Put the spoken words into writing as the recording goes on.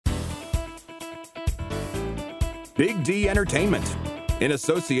Big D Entertainment, in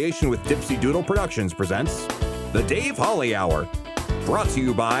association with Dipsy Doodle Productions, presents The Dave Holly Hour. Brought to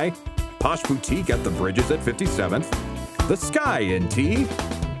you by Posh Boutique at the Bridges at 57th, The Sky in Tea,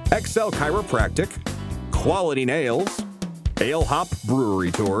 XL Chiropractic, Quality Nails, Ale Hop Brewery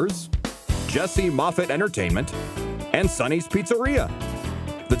Tours, Jesse Moffitt Entertainment, and Sonny's Pizzeria.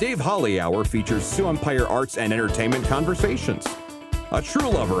 The Dave Holly Hour features Sioux Empire Arts and Entertainment conversations. A true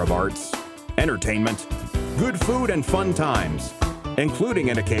lover of arts, entertainment, good food, and fun times, including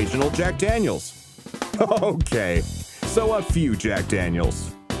an occasional Jack Daniels. Okay, so a few Jack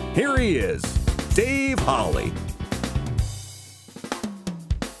Daniels. Here he is, Dave Holly.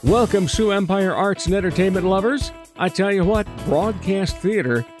 Welcome, Sioux Empire Arts and Entertainment lovers. I tell you what, Broadcast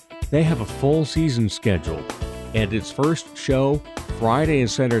Theater, they have a full season scheduled. And its first show, Friday and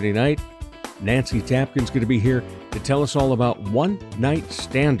Saturday night, Nancy Tapken's going to be here to tell us all about one-night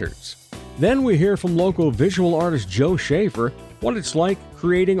standards. Then we hear from local visual artist Joe Schaeffer what it's like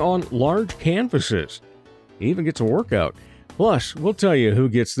creating on large canvases. He even gets a workout. Plus, we'll tell you who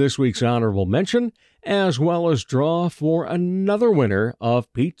gets this week's honorable mention, as well as draw for another winner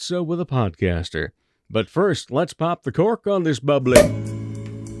of Pizza with a Podcaster. But first, let's pop the cork on this bubbly.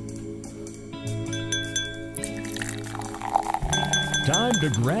 Time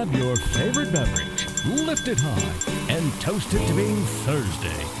to grab your favorite beverage, lift it high, and toast it to being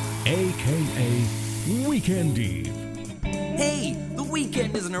Thursday, a.k.a. Weekend Eve. Hey, the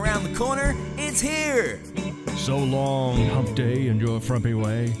weekend isn't around the corner, it's here! So long, hump day and your frumpy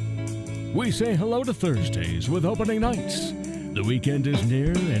way. We say hello to Thursdays with opening nights. The weekend is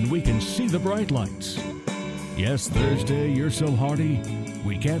near and we can see the bright lights. Yes, Thursday, you're so hearty,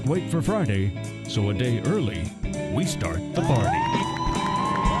 we can't wait for Friday, so a day early, we start the party.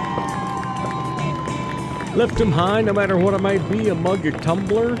 Lift 'em high, no matter what it might be, a mug, a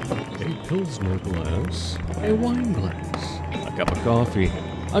tumbler, a Pilsner glass, a wine glass, a cup of coffee,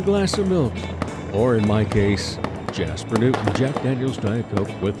 a glass of milk, or in my case, Jasper Newton Jack Daniels Diet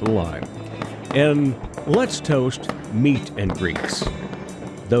Coke with the lime. And let's toast meet and greets.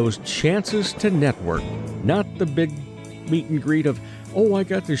 Those chances to network, not the big meet and greet of, oh, I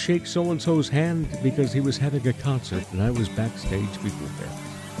got to shake so-and-so's hand because he was having a concert and I was backstage before that.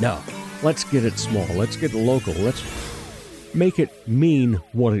 No, let's get it small. Let's get local. Let's make it mean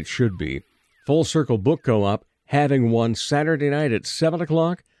what it should be. Full Circle Book Co-op having one Saturday night at 7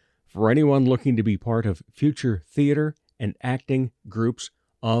 o'clock for anyone looking to be part of future theater and acting groups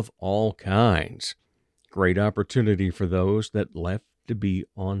of all kinds. Great opportunity for those that left to be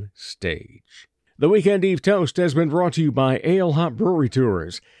on stage. The Weekend Eve Toast has been brought to you by Ale Hop Brewery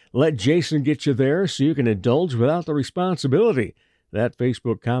Tours. Let Jason get you there so you can indulge without the responsibility. That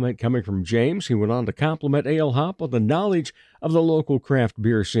Facebook comment coming from James. He went on to compliment Ale Hop on the knowledge of the local craft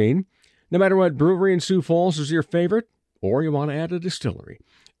beer scene. No matter what brewery in Sioux Falls is your favorite, or you want to add a distillery,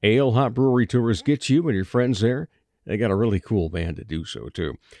 Ale Hop Brewery Tours gets you and your friends there. They got a really cool band to do so,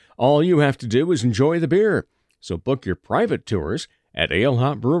 too. All you have to do is enjoy the beer. So book your private tours at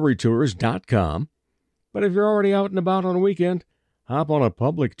alehopbrewerytours.com. But if you're already out and about on a weekend, hop on a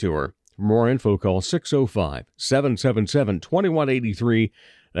public tour. For more info, call 605-777-2183.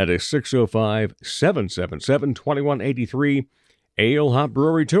 That is 605-777-2183. Ale Hop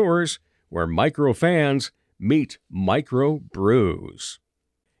Brewery Tours, where micro fans meet micro brews.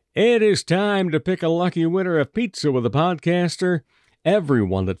 It is time to pick a lucky winner of Pizza with a Podcaster.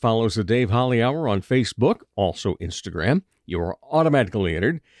 Everyone that follows the Dave Holly Hour on Facebook, also Instagram, you are automatically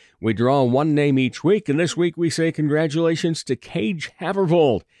entered. We draw one name each week, and this week we say congratulations to Cage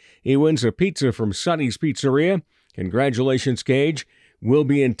Havervold. He wins a pizza from Sonny's Pizzeria. Congratulations, Cage. We'll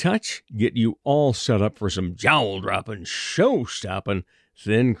be in touch, get you all set up for some jowl-dropping, show-stopping,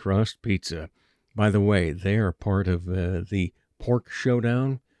 thin crust pizza. By the way, they are part of the Pork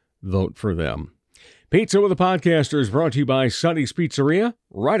Showdown. Vote for them. Pizza with a Podcaster is brought to you by Sonny's Pizzeria,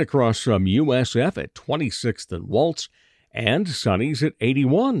 right across from USF at 26th and Waltz, and Sonny's at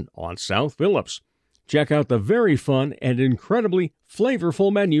 81 on South Phillips. Check out the very fun and incredibly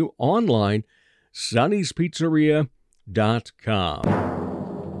flavorful menu online, sonnysPizzeria.com.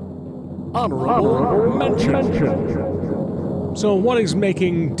 Honorable mention. So what is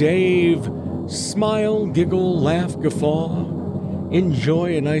making Dave smile, giggle, laugh, guffaw,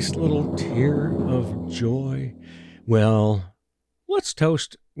 enjoy a nice little tear of joy? Well, let's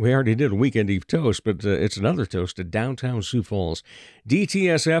toast. We already did a Weekend Eve toast, but it's another toast to downtown Sioux Falls.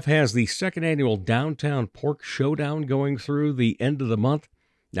 DTSF has the second annual Downtown Pork Showdown going through the end of the month.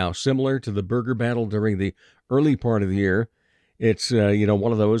 Now, similar to the burger battle during the early part of the year, it's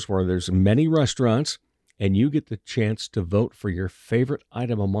one of those where there's many restaurants, and you get the chance to vote for your favorite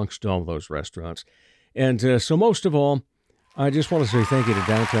item amongst all those restaurants. And so most of all, I just want to say thank you to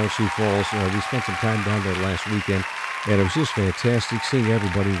Downtown Sioux Falls. We spent some time down there last weekend, and it was just fantastic seeing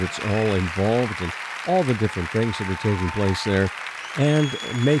everybody that's all involved and all the different things that are taking place there and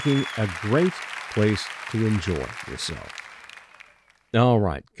making a great place to enjoy yourself. All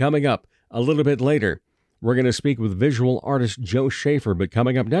right, coming up a little bit later, we're going to speak with visual artist Joe Schaeffer, but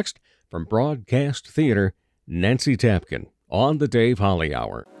coming up next from Broadcast Theater, Nancy Tapken on the Dave Holly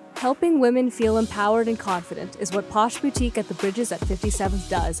Hour. Helping women feel empowered and confident is what Posh Boutique at the Bridges at 57th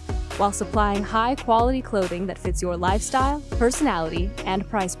does, while supplying high-quality clothing that fits your lifestyle, personality, and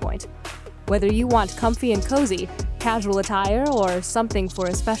price point. Whether you want comfy and cozy, casual attire, or something for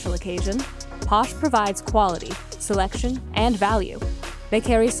a special occasion, Posh provides quality, selection, and value. They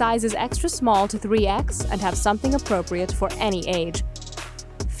carry sizes extra small to 3X and have something appropriate for any age.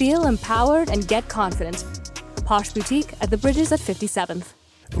 Feel empowered and get confident. Posh Boutique at the Bridges at 57th.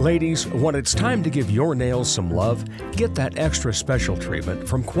 Ladies, when it's time to give your nails some love, get that extra special treatment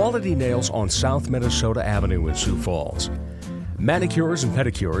from Quality Nails on South Minnesota Avenue in Sioux Falls. Manicures and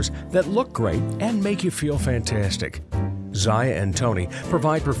pedicures that look great and make you feel fantastic. Zaya and Tony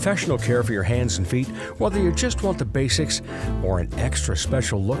provide professional care for your hands and feet, whether you just want the basics or an extra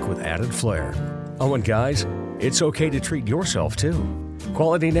special look with added flair. Oh, and guys, it's okay to treat yourself too.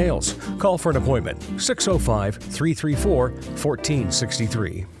 Quality Nails. Call for an appointment.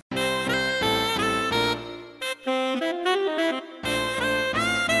 605-334-1463.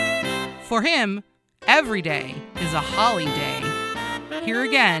 For him, every day is a Holly day. Here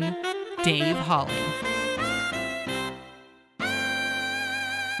again, Dave Holly.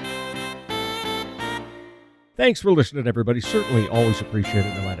 Thanks for listening, everybody. Certainly always appreciate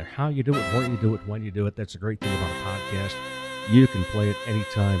it, no matter how you do it, where you do it, when you do it. That's the great thing about a podcast. You can play it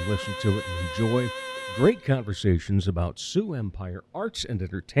anytime, listen to it, and enjoy great conversations about Sioux Empire arts and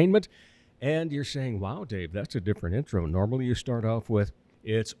entertainment. And you're saying, wow, Dave, that's a different intro. Normally you start off with,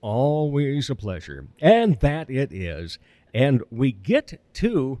 it's always a pleasure. And that it is. And we get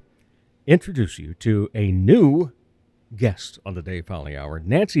to introduce you to a new guest on the Dave Holly Hour,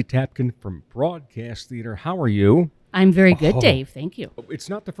 Nancy Tapken from Broadcast Theater. How are you? I'm very good, Dave. Thank you. It's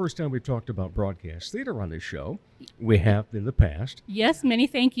not the first time we've talked about Broadcast Theater on this show. We have in the past. Yes, many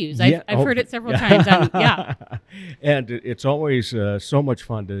thank yous. I've heard it several times. And it's always so much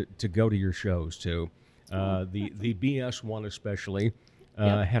fun to go to your shows, too. The BS one especially.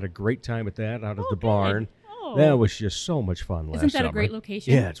 Had a great time at that out of the barn. Oh. That was just so much fun last summer. Isn't that a great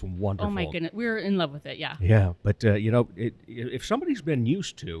location? Yeah, it's wonderful. Oh, my goodness. We're in love with it, yeah. Yeah, but, if somebody's been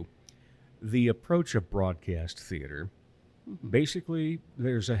used to the approach of Broadcast Theater, basically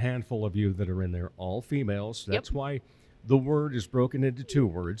there's a handful of you that are in there, all females. That's why the word is broken into two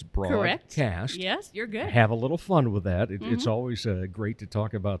words, broadcast. Correct. Yes, you're good. Have a little fun with that. It's always great to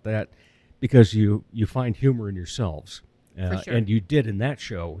talk about that because you find humor in yourselves. For sure. And you did in that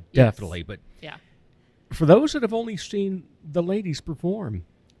show, definitely. Yes. But yeah. For those that have only seen the ladies perform,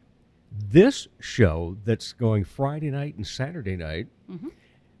 this show that's going Friday night and Saturday night,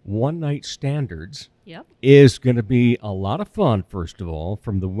 one night standards, is going to be a lot of fun, first of all,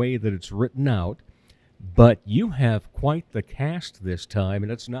 from the way that it's written out. But you have quite the cast this time, and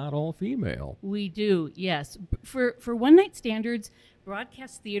it's not all female. We do, yes. For one night standards,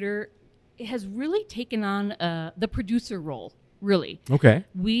 Broadcast Theater has really taken on the producer role, really. Okay.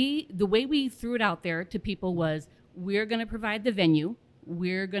 The way we threw it out there to people was, we're going to provide the venue,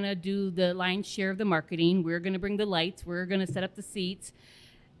 we're going to do the lion's share of the marketing, we're going to bring the lights, we're going to set up the seats.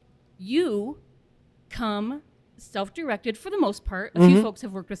 You come self-directed for the most part. A few folks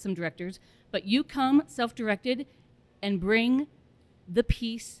have worked with some directors, but you come self-directed and bring the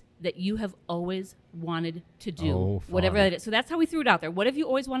piece that you have always wanted to do, whatever that is. So that's how we threw it out there. What have you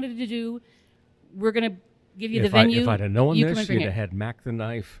always wanted to do? We're going to give you the venue. If I'd have known this, you'd have had Mac the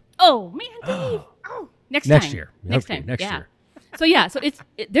Knife. Oh, man, Dave. Next year. Next time. Next year. So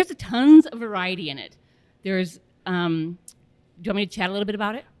there's a tons of variety in it. There's, do you want me to chat a little bit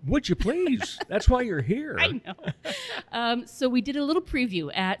about it? Would you please? That's why you're here. I know. So we did a little preview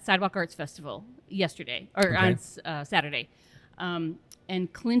at Sidewalk Arts Festival yesterday, or on Saturday.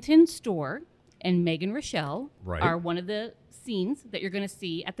 And Clinton Storr and Megan Rochelle are one of the scenes that you're going to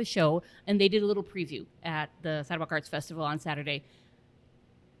see at the show, and they did a little preview at the Sidewalk Arts Festival on Saturday.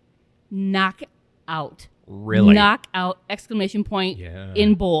 Knock out. Really? Knock out, exclamation point,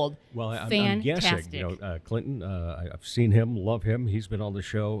 in bold. Well, Fantastic. I'm guessing, Clinton, I've seen him, love him. He's been on the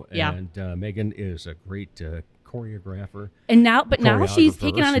show, and Megan is a great choreographer. And now she's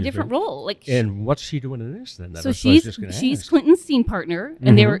taking on a She's different been- role. Like And what's she doing in this then? so That's what I was just gonna she's ask. Clinton's scene partner,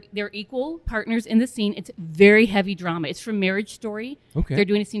 and they're equal partners in the scene. It's very heavy drama. It's from Marriage Story. Okay. They're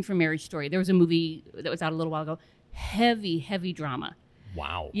doing a scene from Marriage Story. There was a movie that was out a little while ago. Heavy drama.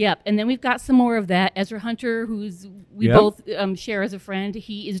 Wow. Yep. And then we've got some more of that. Ezra Hunter, we Yep. both share as a friend.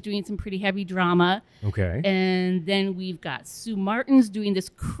 He is doing some pretty heavy drama. Okay. And then we've got Sue Martin's doing this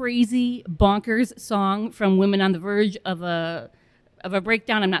crazy bonkers song from Women on the Verge of a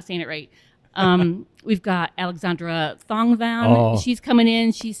Breakdown. I'm not saying it right. We've got Alexandra Thongvan. Oh. She's coming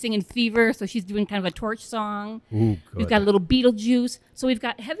in. She's singing Fever, so she's doing kind of a torch song. Ooh, We've good. got a little Beetlejuice. So we've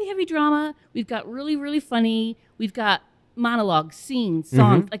got heavy drama. We've got really funny. We've got monologues, scenes,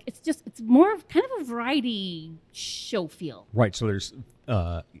 songs. Like it's more of kind of a variety show feel. Right. So there's,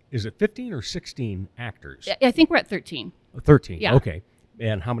 is it 15 or 16 actors? I think we're at 13. 13. Yeah. Okay.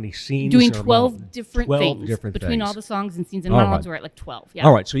 And how many scenes? Doing or 12 different 12 things. different Between things. all the songs and scenes and All monologues, right. we're at like 12. Yeah.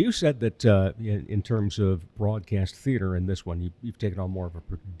 All right. So you said that in terms of broadcast theater in this one, you've taken on more of a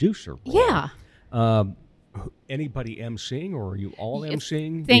producer role. Yeah. Anybody emceeing, or are you all Yes,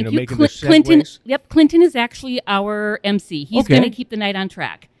 emceeing? Thank you. Making the Clinton. segues? Yep. Clinton is actually our MC. He's Okay. going to keep the night on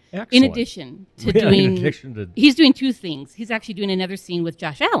track. In Excellent. addition to Yeah, in doing, addition to- he's doing two things. He's actually doing another scene with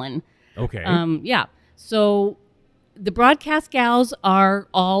Josh Allen. Okay. Yeah. So the broadcast gals are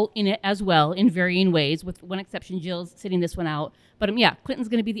all in it as well in varying ways, with one exception. Jill's sitting this one out. But yeah, Clinton's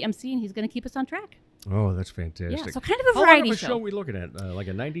going to be the MC, and he's going to keep us on track. Oh, that's fantastic. Yeah, so kind of a How long variety of a show. show are we looking at? Like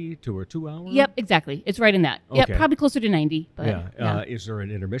a 90 to a 2 hour? Yep, exactly. It's right in that. Okay. Yep, probably closer to 90. But Yeah. Is there an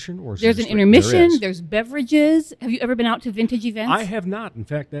intermission? Or is there's it an straight- intermission. There is. There's beverages. Have you ever been out to vintage events? I have not. In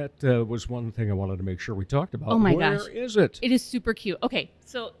fact, that was one thing I wanted to make sure we talked about. Oh my Where gosh. is it? It is super cute. Okay,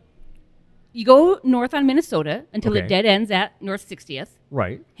 so you go north on Minnesota until Okay. it dead ends at North 60th.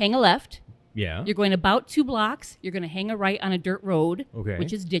 Right. Hang a left. Yeah. You're going about 2 blocks. You're going to hang a right on a dirt road, Okay.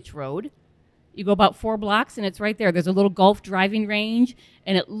 which is ditch road. You go about 4 blocks, and it's right there. There's a little golf driving range,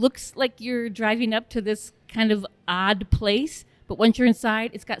 and it looks like you're driving up to this kind of odd place. But once you're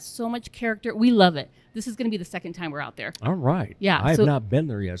inside, it's got so much character. We love it. This is going to be the second time we're out there. All right. Yeah, I have so- not been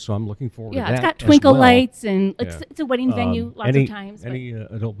there yet, so I'm looking forward to Yeah, that. it's got as twinkle well. lights, and it's, Yeah. it's a wedding venue lots any, of times. but- Any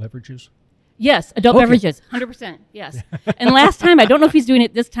adult beverages? Yes, adult Okay. beverages, 100%. Yes. And last time, I don't know if he's doing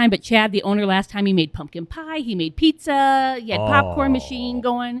it this time, but Chad, the owner, last time he made pumpkin pie, he made pizza, he had popcorn machine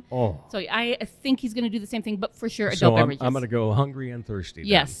going. Oh. So I think he's going to do the same thing, but for sure, adult So beverages. I'm going to go hungry and thirsty. then.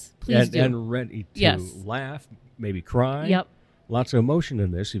 Yes, please and, do. And ready to Yes. laugh, maybe cry. Yep, Lots of emotion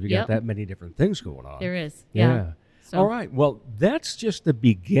in this if you Yep. got that many different things going on. there is. Yeah. Yeah. So- All right. Well, that's just the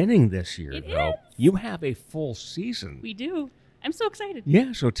beginning this year, It though. is. You have a full season. We do. I'm so excited.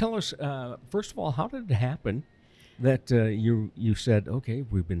 Yeah. So tell us, first of all, how did it happen that you said, okay,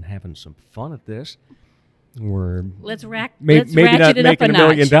 we've been having some fun at this. Let's maybe ratchet not it up making a $1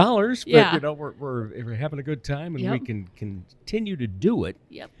 million, notch. but Yeah. we're having a good time, and we Yep. can continue to do it.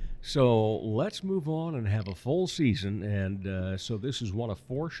 Yep. So let's move on and have a full season. And so this is one of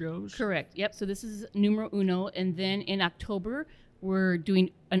 4 shows. Correct. Yep. So this is numero uno, and then in October we're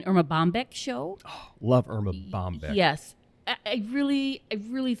doing an Irma Bombeck show. Love Irma Bombeck. Yes, I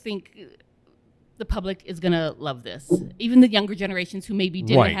really think the public is gonna love this. Even the younger generations who maybe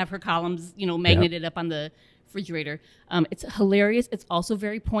didn't Right. have her columns, magneted up on the refrigerator. It's hilarious. It's also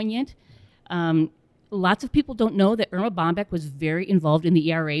very poignant. Lots of people don't know that Irma Bombeck was very involved in the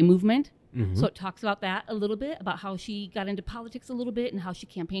ERA movement. Mm-hmm. So it talks about that a little bit, about how she got into politics a little bit and how she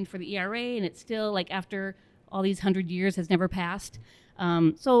campaigned for the ERA, and it's still like after all these 100 years has never passed.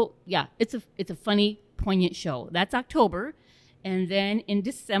 So yeah, it's a funny, poignant show. That's October. And then in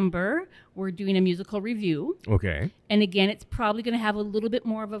December, we're doing a musical review. Okay. And again, it's probably going to have a little bit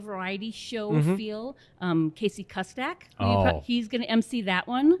more of a variety show feel. Casey Kustak, Oh. he's going to MC that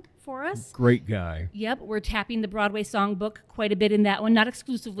one for us. Great guy. Yep, we're tapping the Broadway songbook quite a bit in that one. Not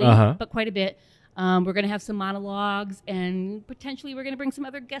exclusively, Uh-huh. but quite a bit. We're going to have some monologues, and potentially we're going to bring some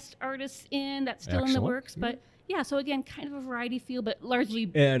other guest artists in. That's still in the Excellent. works. But yeah, so again, kind of a variety feel, but largely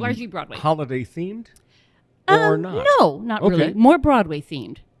And Broadway. holiday themed or not? No, not Okay. really. More Broadway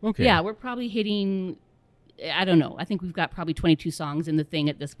themed. Okay. Yeah, we're probably hitting, I don't know. I think we've got probably 22 songs in the thing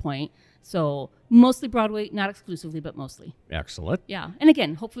at this point. So mostly Broadway, not exclusively, but mostly. Excellent. Yeah. And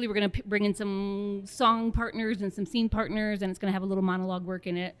again, hopefully we're going to bring in some song partners and some scene partners, and it's going to have a little monologue work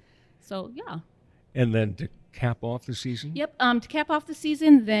in it. So yeah. And then to cap off the season? Yep. To cap off the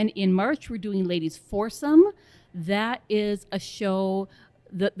season, then in March, we're doing Ladies Foursome. That is a show.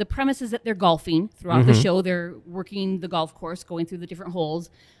 The premise is that they're golfing throughout the show. They're working the golf course, going through the different holes.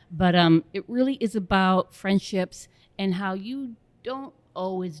 But it really is about friendships and how you don't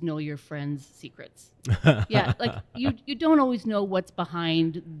always know your friends' secrets. Yeah, like you don't always know what's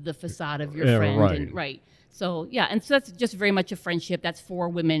behind the facade of your friend. Right. And, right. So, yeah, and so that's just very much a friendship. That's 4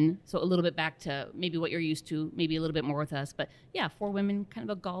 women, so a little bit back to maybe what you're used to, maybe a little bit more with us. But, yeah, 4 women, kind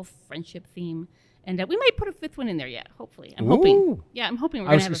of a golf friendship theme. And we might put a 5th one in there yet, hopefully. I'm hoping. Yeah, I'm hoping we're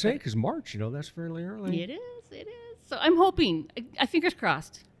going to have I was going to say, because March, that's fairly early. It is. So I'm hoping. I fingers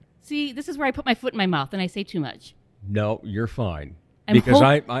crossed. See, this is where I put my foot in my mouth and I say too much. No, you're fine. Because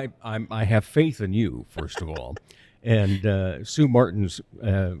I have faith in you, first of all. And Sue Martin's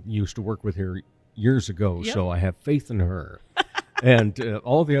used to work with her years ago, so I have faith in her. And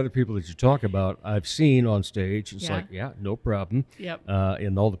all the other people that you talk about, I've seen on stage. It's like, no problem. Yep.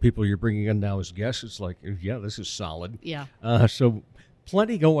 And all the people you're bringing in now as guests, it's like, this is solid. Yeah. So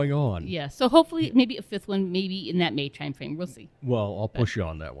plenty going on. Yeah. So hopefully maybe a 5th one, maybe in that May time frame. We'll see. Well, I'll push you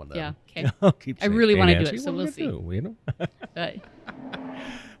on that one then. Yeah. Okay. I'll keep I saying, really want to do Nancy, it, so we'll see. But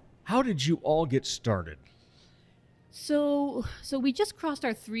How did you all get started? So we just crossed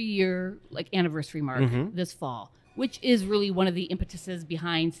our 3-year anniversary mark this fall, which is really one of the impetuses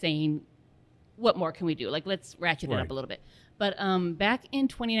behind saying, what more can we do? Let's ratchet it up a little bit. But back in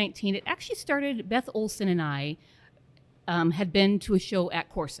 2019, it actually started. Beth Olson and I had been to a show at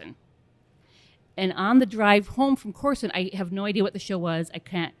Corson. And on the drive home from Corson, I have no idea what the show was. I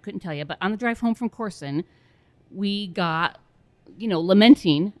couldn't tell you. But on the drive home from Corson, we got,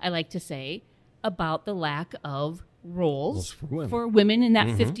 lamenting, I like to say, about the lack of roles for women in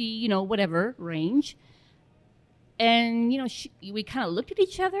that 50, whatever range. And, we kind of looked at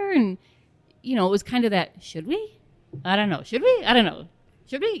each other and, it was kind of that, should we? I don't know. Should we? I don't know.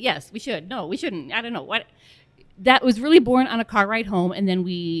 Should we? Yes, we should. No, we shouldn't. I don't know. What? That was really born on a car ride home. And then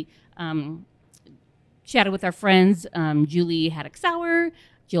we chatted with our friends, Julie Haddock-Sauer,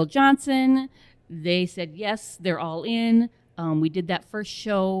 Jill Johnson. They said, yes, they're all in. We did that first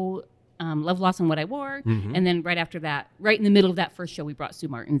show, Love, Loss, and What I Wore. And then right after that, right in the middle of that first show, we brought Sue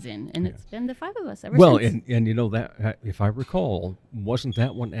Martin's in. And it's been the 5 of us ever since. And that, if I recall, wasn't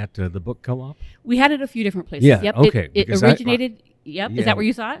that one at the book co-op? We had it a few different places. Yeah, yep. okay. It originated, is that where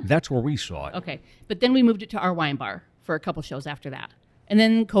you saw it? That's where we saw it. Okay. But then we moved it to our wine bar for a couple shows after that. And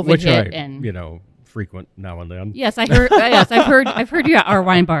then COVID hit. And frequent now and then. Yes, I heard. I've heard you at our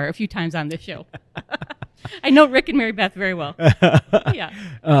wine bar a few times on this show. I know Rick and Mary Beth very well. Yeah.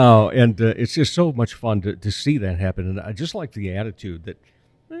 Oh, and it's just so much fun to see that happen. And I just like the attitude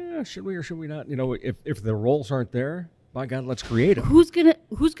that, should we or should we not? If the roles aren't there, by God, let's create them. Who's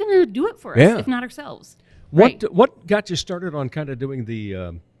gonna do it for us if not ourselves? What got you started on kind of doing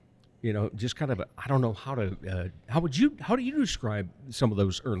the, just kind of I don't know how to how do you describe some of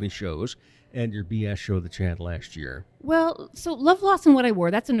those early shows and your BS show that you had last year? Well, so Love, Loss, and What I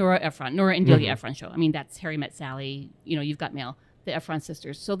Wore, that's a Nora and Delia Ephron show. I mean, that's Harry Met Sally, You've Got Mail, the Ephron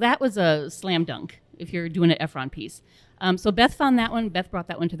sisters. So that was a slam dunk if you're doing an Ephron piece. So Beth found that one. Beth brought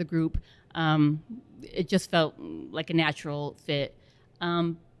that one to the group. It just felt like a natural fit.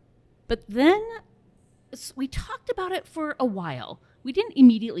 But then we talked about it for a while. We didn't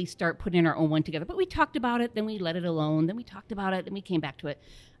immediately start putting our own one together, but we talked about it, then we let it alone, then we talked about it, then we came back to it.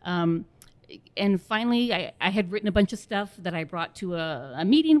 And finally, I had written a bunch of stuff that I brought to a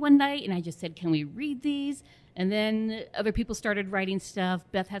meeting one night, and I just said, can we read these? And then other people started writing stuff.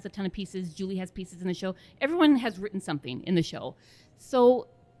 Beth has a ton of pieces. Julie has pieces in the show. Everyone has written something in the show. So,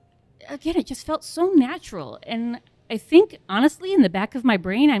 again, it just felt so natural. And I think, honestly, in the back of my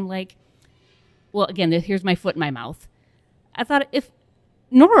brain, I'm like, well, again, here's my foot in my mouth. I thought if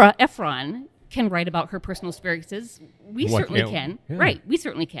Nora Ephron can write about her personal experiences, we certainly can. Yeah. Right, we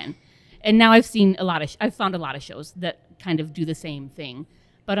certainly can. And now I've found a lot of shows that kind of do the same thing.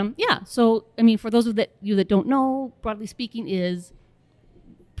 But so I mean, for those of you that don't know, broadly speaking, is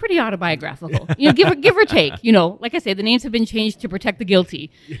pretty autobiographical. Give or take. Like I say, the names have been changed to protect the guilty,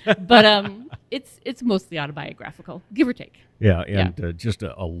 but it's mostly autobiographical, give or take. Yeah, and just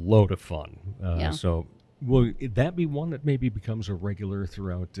a load of fun. So. Will that be one that maybe becomes a regular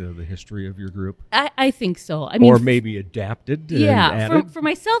throughout the history of your group? I think so. I mean, or maybe adapted. For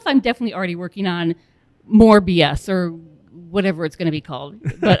myself, I'm definitely already working on more BS or whatever it's going to be called.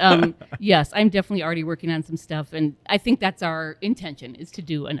 But yes, I'm definitely already working on some stuff, and I think that's our intention is to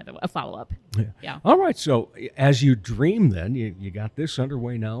do a follow-up. Yeah. All right. So as you dream, then you got this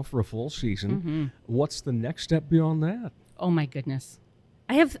underway now for a full season. What's the next step beyond that? Oh my goodness.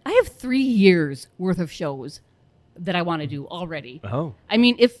 I have 3 years worth of shows that I want to do already. Oh. I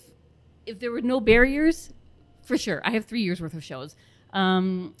mean, if there were no barriers, for sure, I have 3 years worth of shows.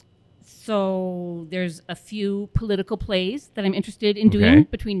 So there's a few political plays that I'm interested in doing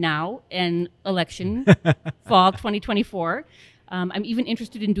between now and election, fall 2024. I'm even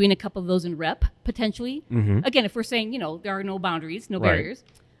interested in doing a couple of those in rep, potentially. Again, if we're saying, there are no boundaries, no barriers.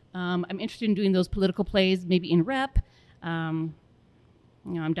 I'm interested in doing those political plays, maybe in rep. I'm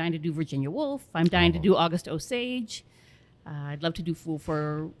dying to do Virginia Woolf. I'm dying to do August Osage. I'd love to do Fool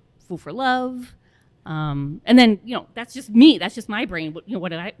for Love. And then, that's just me. That's just my brain.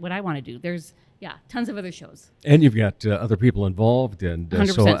 What I want to do. There's, tons of other shows. And you've got other people involved. And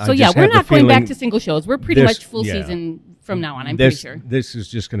 100%. So we're not going back to single shows. We're pretty much full season from now on, I'm pretty sure. This is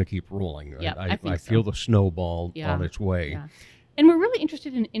just going to keep rolling. Right? Yeah, I think so. feel the snowball on its way. Yeah. And we're really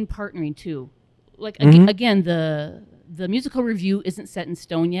interested in partnering, too. Like, again, the musical review isn't set in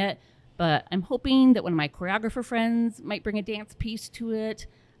stone yet, but I'm hoping that one of my choreographer friends might bring a dance piece to it.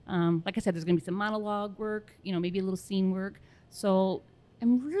 Like I said, there's going to be some monologue work, maybe a little scene work. So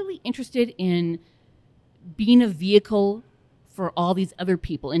I'm really interested in being a vehicle for all these other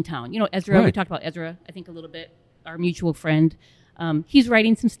people in town. Ezra, we talked about Ezra, I think a little bit, our mutual friend. He's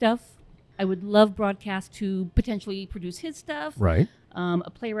writing some stuff. I would love Broadcast to potentially produce his stuff. Right.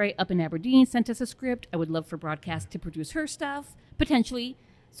 A playwright up in Aberdeen sent us a script. I would love for Broadcast to produce her stuff, potentially.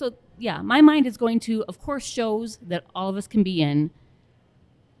 So, my mind is going to, of course, shows that all of us can be in.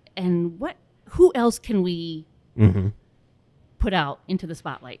 And who else can we put out into the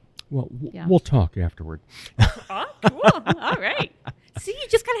spotlight? Well, we'll talk afterward. Oh, cool. All right. See, you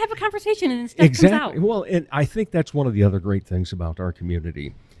just got to have a conversation and then stuff comes out. Well, and I think that's one of the other great things about our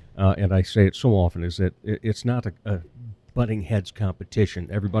community. And I say it so often, is that it's not a butting heads competition.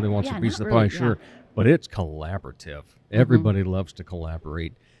 Everybody wants a piece of the pie, sure, but it's collaborative. Everybody loves to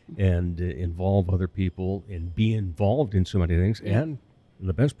collaborate and involve other people and be involved in so many things. And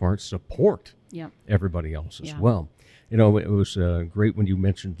the best part, support everybody else as well. It was great when you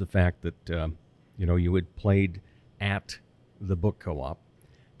mentioned the fact that, you had played at the book co-op,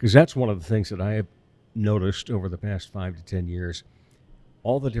 because that's one of the things that I have noticed over the past 5 to 10 years.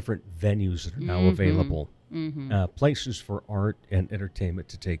 All the different venues that are now available, places for art and entertainment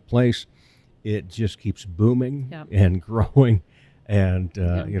to take place. It just keeps booming and growing. And,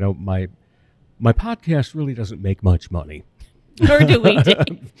 my podcast really doesn't make much money. Nor do we, Dave.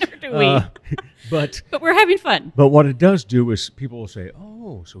 Nor do we. But we're having fun. But what it does do is people will say,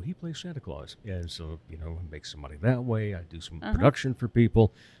 oh, so he plays Santa Claus. And so, make some money that way. I do some production for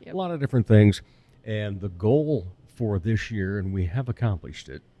people, a lot of different things. And the goal for this year, and we have accomplished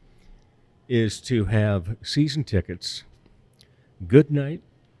it, is to have season tickets, Good Night,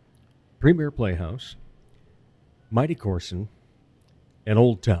 Premier Playhouse, Mighty Corson, and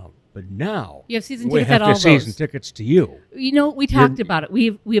Old Town. But now you have season we tickets have at all season tickets to you. We talked about it.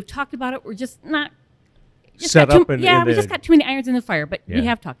 We have talked about it. We're just not set up. We just got too many irons in the fire, but we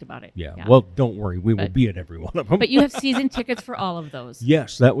have talked about it. Yeah. Well, don't worry. We will be at every one of them. But you have season tickets for all of those.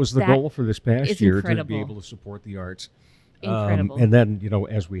 Yes, that was the goal for this past year, incredible. to be able to support the arts. Incredible. And then,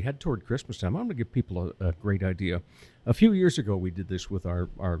 as we head toward Christmas time, I'm going to give people a great idea. A few years ago, we did this with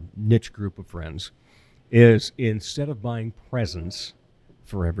our niche group of friends, is instead of buying presents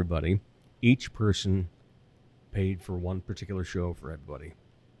for everybody, each person paid for one particular show for everybody.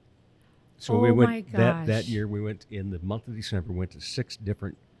 So we went that year. We went in the month of December. Went to 6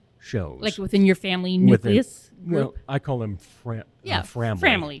 different shows, like within your family nucleus group. Well, I call them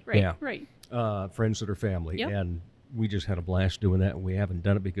family. Right, yeah. right. Friends that are family, and we just had a blast doing that. And we haven't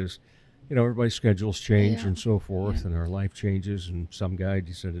done it because, everybody's schedules change and so forth, and our life changes. And some guy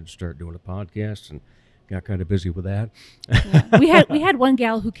decided to start doing a podcast, and got kind of busy with that. We had one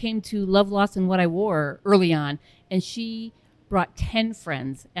gal who came to Love, Loss, and What I Wore early on, and she brought 10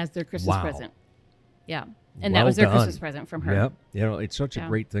 friends as their Christmas present. Yeah, and that was their Christmas present from her. Yep, it's such a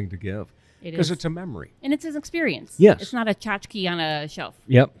great thing to give because it's a memory and it's an experience. Yes, it's not a tchotchke on a shelf.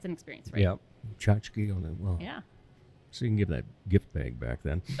 Yep, it's an experience, right? Yep, tchotchke on it. Well, yeah. So you can give that gift bag back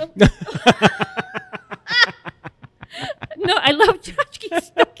then. No, I love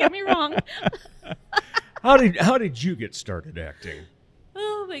tchotchkes. Don't get me wrong. How did you get started acting?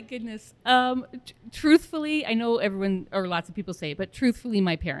 Oh my goodness. Truthfully, I know everyone or lots of people say it, but truthfully,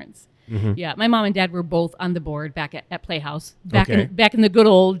 my parents. Yeah, my mom and dad were both on the board back at Playhouse back in the good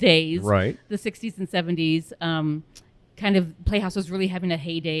old days, right? The 60s and 70s. Kind of Playhouse was really having a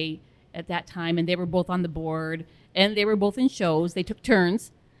heyday at that time, and they were both on the board, and they were both in shows. They took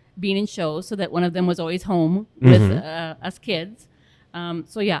turns being in shows, so that one of them was always home with us kids.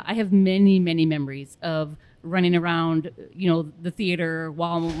 I have many, many memories of running around, the theater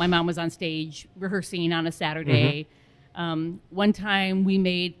while my mom was on stage rehearsing on a Saturday. One time we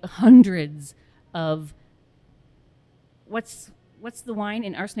made hundreds of what's the wine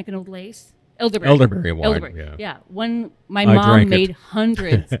in Arsenic and Old Lace? Elderberry wine. Yeah. My mom made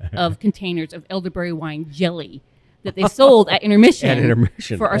hundreds of containers of elderberry wine jelly that they sold at intermission, At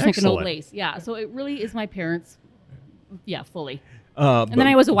intermission. for arsenic and old Excellent. lace. Yeah, so it really is my parents. Yeah, fully. And And then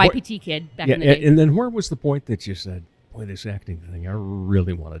I was a YPT kid back in the day. And then where was the point that you said, boy, this acting thing, I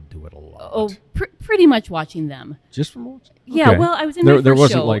really want to do it a lot? Oh, pretty much watching them. Just from watching? Yeah, Okay. well, I was in my There first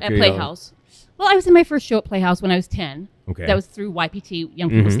wasn't show like at a, Playhouse. Well, I was in my first show at Playhouse when I was 10. Okay. That was through YPT, Young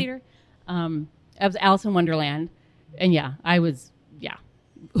People's Theater. I was Alice in Wonderland. And I was,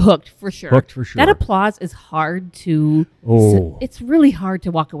 hooked for sure. Hooked for sure. That applause is hard to, Oh. it's really hard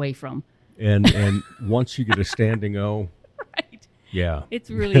to walk away from. And once you get a standing O, Right. yeah. It's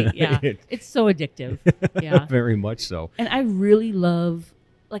really, it's so addictive. Yeah. Very much so. And I really love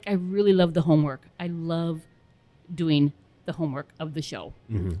the homework. I love doing the homework of the show.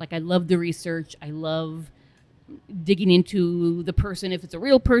 Like I love the research. I love digging into the person if it's a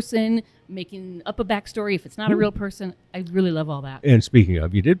real person, making up a backstory if it's not a real person. I really love all that. And speaking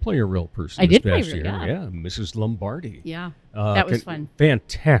of, you did play a real person I this did play past real, year. yeah. Mrs. Lombardi. Yeah, that was fun.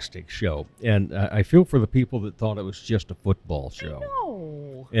 Fantastic show. And I feel for the people that thought it was just a football show.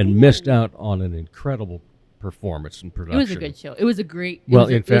 No. And missed out on an incredible performance and It production. was a good show. It was a great, Well,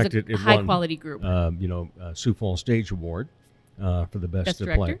 it in fact, was a it high won, quality group. Sioux Falls Stage Award for the best, Best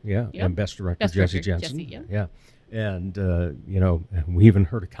play. director? Yeah, Yep. and best director, Best Jesse director, Jensen. Jesse, Yeah. And, we even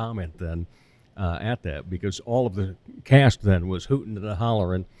heard a comment then at that because all of the cast then was hooting and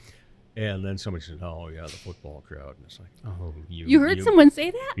hollering. And then somebody said, "Oh yeah, the football crowd." And it's like, "Oh, You heard someone say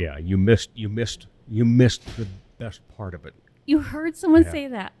that? Yeah, you missed the best part of it." You heard someone Yeah. say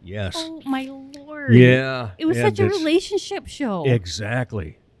that? Yes. Oh my Lord. Yeah. It was and such a it's- relationship show.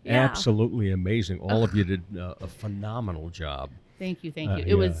 Exactly. Yeah. Absolutely amazing. All of you did a phenomenal job. Thank you. Yeah.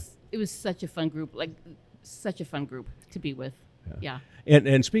 It was such a fun group, such a fun group to be with. Yeah.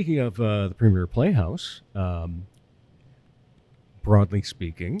 And speaking of the Premier Playhouse, broadly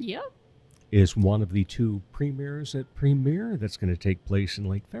speaking, Yeah. is one of the two premieres at Premier that's going to take place in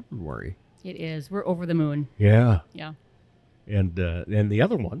late February. It is. We're over the moon. Yeah. Yeah. And the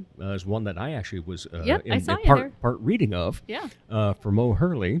other one is one that I actually was Yep, I in saw you part there. reading of Yeah. for Mo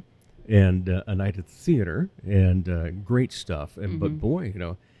Hurley and A Night at the Theater and great stuff. And but boy,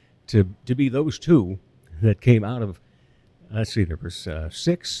 to be those two that came out of let's see, there was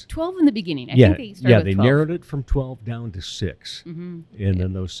 6. 12 in the beginning. I Yeah, think they started with they 12. narrowed it from 12 down to 6, Mhm. and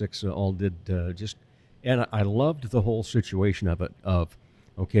then those 6 all did just. And I loved the whole situation of it.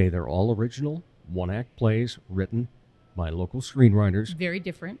 Okay, they're all original one-act plays written by local screenwriters. Very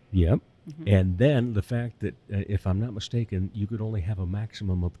different. Yep. And then the fact that, if I'm not mistaken, you could only have a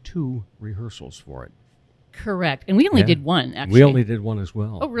maximum of 2 rehearsals for it. Correct. And we only Yeah. did one, actually. We only did one as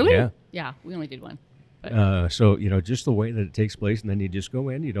well. Oh, really? Yeah. Yeah, we only did one. But So, just the way that it takes place, and then you just go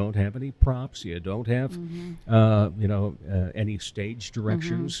in, you don't have any props, you don't have, any stage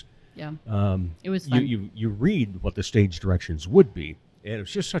directions. yeah, It was fun. You read what the stage directions would be, and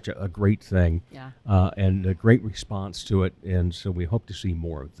it's just such a great thing, Yeah. and a great response to it, and so we hope to see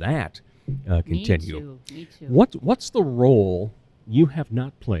more of that continue. Me too. What's the role you have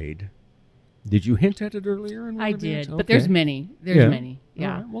not played? Did you hint at it earlier? In one I of yours? did, but there's Okay. many. There's Yeah. many.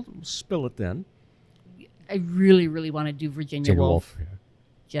 Yeah. All right, well, spill it then. I really, really want to do Virginia Woolf. Yeah.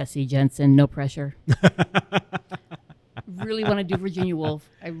 Jesse Jensen, no pressure. Really want to do Virginia Woolf.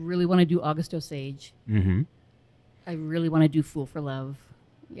 I really want to do August Osage. Mm-hmm. I really want to do Fool for Love.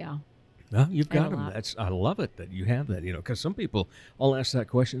 Yeah. No, you've I have got a them. lot. I love it that you have that. Because some people, I'll ask that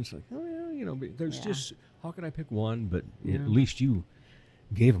question. It's like, oh yeah, but there's Yeah. just how can I pick one? But Yeah. at least you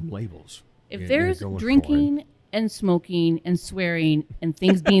gave them labels. If You're there's going for it. drinking and smoking and swearing and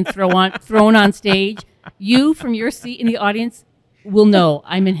things being thrown on stage, you from your seat in the audience will know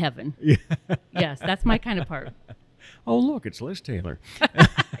I'm in heaven. Yeah. Yes, that's my kind of part. Oh look, it's Liz Taylor.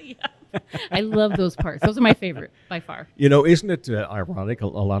 I love those parts. Those are my favorite by far. Isn't it ironic? A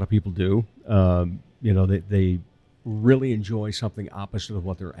lot of people do. They really enjoy something opposite of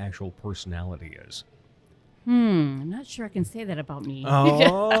what their actual personality is. I'm not sure I can say that about me.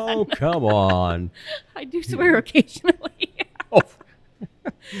 Oh, come on. I do swear occasionally. Oh,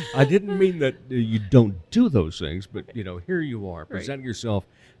 I didn't mean that you don't do those things, but here you are presenting yourself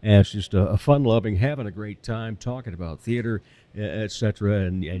as just a fun-loving, having a great time, talking about theater, etc.,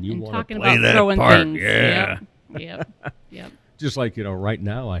 and you And want to talking play about that throwing part. things. Yeah, Yep. just like right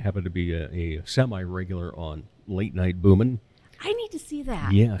now, I happen to be a semi-regular on Late Night Boomin'. I need to see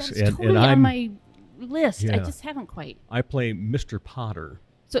that. Yes, That's and totally I'm- on my list. I Yeah. just haven't quite. I play Mr. Potter.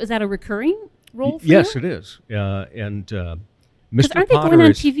 So is that a recurring role for Yes, you? it is, and Because Mr. aren't they Potter going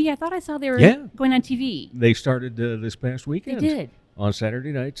on is. TV? I thought I saw they were Yeah. going on TV. They started this past They weekend. did. On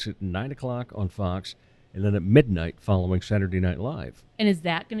Saturday nights at 9 o'clock on Fox. and then at midnight following Saturday Night Live. And is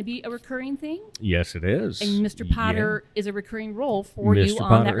that going to be a recurring thing? Yes, it is. And Mr. Potter is a recurring role for you Mr.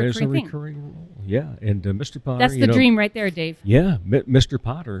 on that Potter is a recurring thing. recurring role. Yeah, and Mr. Potter. That's the dream right there, Dave. Yeah, Mr.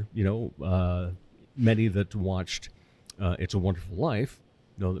 Potter. Many that watched It's a Wonderful Life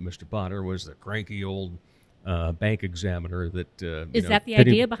know that Mr. Potter was the cranky old bank examiner that. Is that the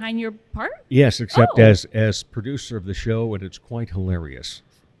idea behind your part? Yes, except as producer of the show, and it's quite hilarious.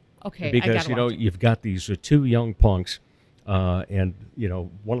 Okay, because you've got these two young punks, and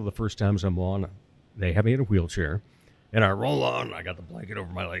one of the first times I'm on, they have me in a wheelchair, and I roll on. I got the blanket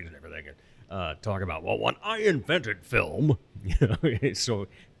over my legs and everything, and talk about when I invented film. So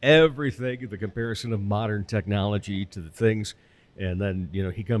everything, the comparison of modern technology to the things, and then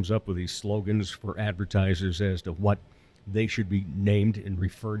he comes up with these slogans for advertisers as to what they should be named and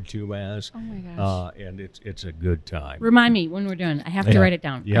referred to as. Oh my gosh! And it's a good time. Remind me when we're done. I have to write it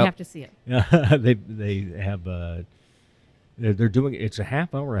down. Yep. I have to see it. they have they're doing it's a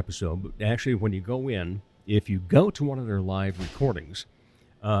half-hour episode. But actually, when you go in, if you go to one of their live recordings,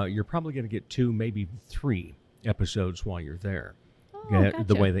 you're probably going to get 2, maybe 3 episodes while you're there. Oh, gotcha.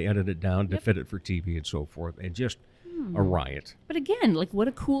 The way they edit it down to fit it for TV and so forth, and just a riot. But again, what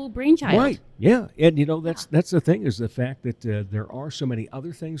a cool brainchild. Right, yeah. And, that's the thing is the fact that there are so many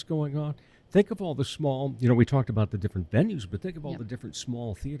other things going on. Think of all the small, we talked about the different venues, but think of all the different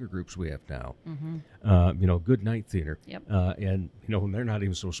small theater groups we have now. Mm-hmm. Good Night Theater. Yep. And, they're not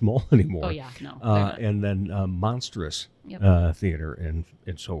even so small anymore. Oh, yeah, no. And then Monstrous Theater and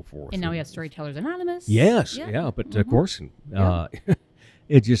so forth. And now we have Storytellers Anonymous. Yes, but of course,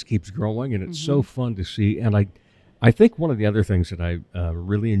 it just keeps growing, and it's so fun to see. And I think one of the other things that I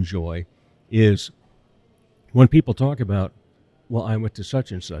really enjoy is when people talk about, well, I went to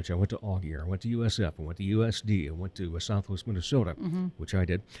such and such. I went to Augier. I went to USF. I went to USD. I went to Southwest Minnesota, which I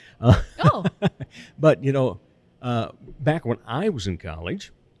did. But, back when I was in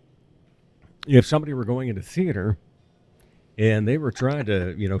college, if somebody were going into theater and they were trying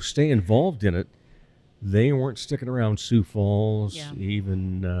to, stay involved in it, they weren't sticking around Sioux Falls,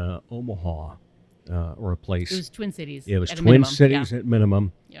 even Omaha. Or a place. It was Twin Cities. It was at Twin Cities at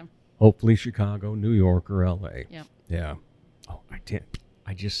minimum. Yeah. Hopefully Chicago, New York, or L.A. Yeah. Yeah. Oh,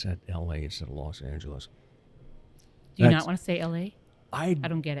 I just said L.A. instead of Los Angeles. Do you not want to say L.A.? I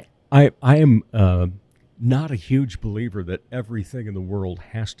don't get it. I am not a huge believer that everything in the world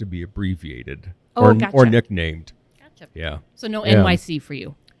has to be abbreviated or nicknamed. Gotcha. Yeah. So no NYC for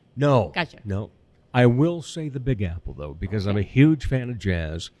you. No. Gotcha. No. I will say the Big Apple, though, because I'm a huge fan of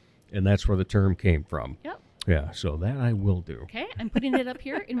jazz. And that's where the term came from. Yep. Yeah, so that I will do. Okay, I'm putting it up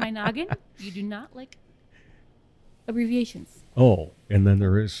here in my noggin. You do not like abbreviations. Oh, and then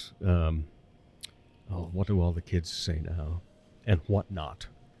there is, what do all the kids say now? And whatnot.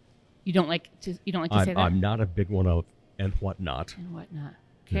 You don't like to say that? I'm not a big one of and whatnot. And whatnot.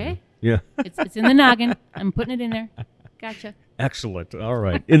 Okay. Yeah. It's in the noggin. I'm putting it in there. Gotcha. Excellent. All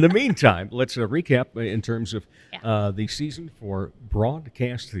right. In the meantime, let's recap in terms of the season for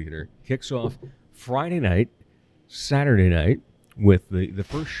broadcast theater. Kicks off Friday night, Saturday night with the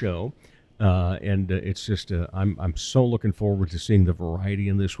first show, and it's just I'm so looking forward to seeing the variety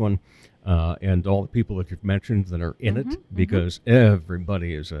in this one, and all the people that you've mentioned that are in it, because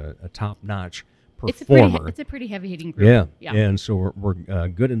everybody is a top-notch performer. It's a pretty heavy-hitting group. Yeah. And so we're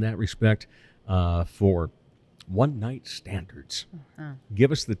good in that respect for one-night standards.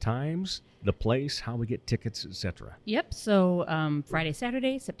 Give us the times, the place, how we get tickets, etc. Yep. So Friday,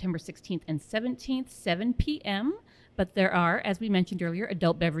 Saturday, September 16th and 17th, 7 p.m. But there are, as we mentioned earlier,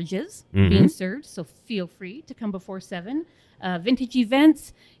 adult beverages being served. So feel free to come before 7. Vintage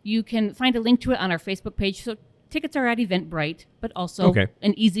events, you can find a link to it on our Facebook page. So tickets are at Eventbrite, but also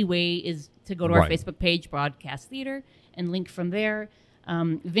an easy way is to go to our Facebook page, Broadcast Theater, and link from there.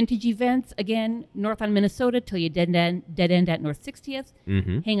 Vintage events, again, north on Minnesota till you dead end at North 60th.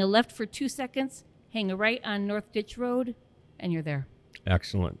 Hang a left for 2 seconds, hang a right on North Ditch Road, and you're there.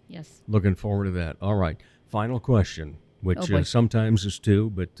 Excellent. Yes. Looking forward to that. All right. Final question, which sometimes is 2,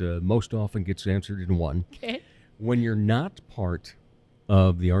 but most often gets answered in 1. Okay. When you're not part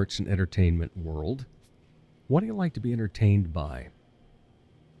of the arts and entertainment world, what do you like to be entertained by?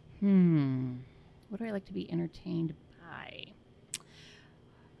 What do I like to be entertained by?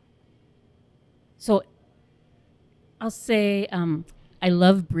 So I'll say I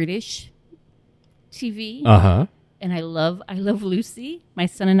love British TV. And I love Lucy. My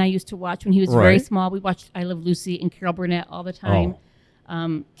son and I used to watch when he was very small. We watched I Love Lucy and Carol Burnett all the time.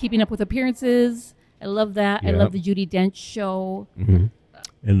 Keeping Up with Appearances. I love that. I love the Judi Dench show. And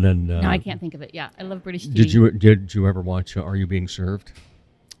then now I can't think of it. Yeah, I love British TV. Did you ever watch Are You Being Served?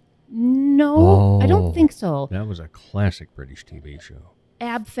 No, I don't think so. That was a classic British TV show.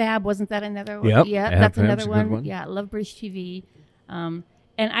 Ab Fab, wasn't that another one? Yep, Yeah, Ab that's Fab's another a good one. one. Yeah, I love British TV. And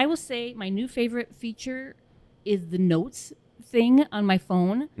I will say my new favorite feature is the notes thing on my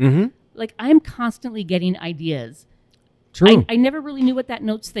phone. Mm-hmm. Like, I'm constantly getting ideas. True. I never really knew what that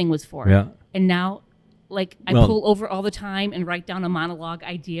notes thing was for. Yeah. And now, like, I Well- pull over all the time and write down a monologue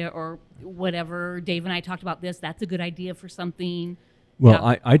idea or whatever. Dave and I talked about this. That's a good idea for something. Well,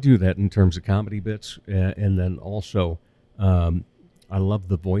 Yeah. I do that in terms of comedy bits, and then also I love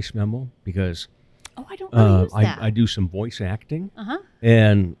the voice memo because Oh, I don't really use that. I do some voice acting, Uh-huh.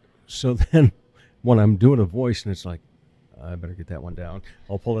 and so then when I'm doing a voice and it's like, I better get that one down.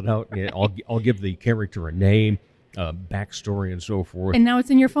 I'll pull it out. And I'll give the character a name, backstory, and so forth. And now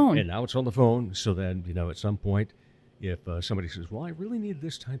it's in your phone. And now it's on the phone. So then, at some point, if somebody says, well, I really need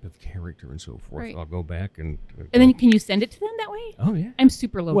this type of character and so forth, Right. I'll go back and And then can you send it to them that way? oh, yeah. I'm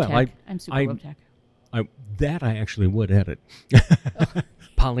super low Well, tech. I'm super low tech. I actually would edit.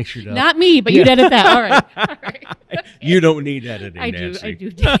 Polish it up. Not me, but you'd edit that. All right. All right. You don't need editing, I do, Nancy.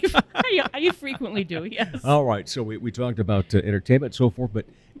 Dave. I frequently do, yes. All right. So we talked about entertainment and so forth, but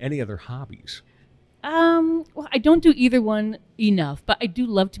any other hobbies? Well, I don't do either one enough, but I do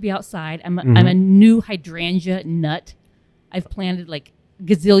love to be outside. I'm Mm-hmm. a new hydrangea nut. I've planted like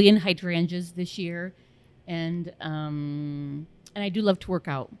gazillion hydrangeas this year, and I do love to work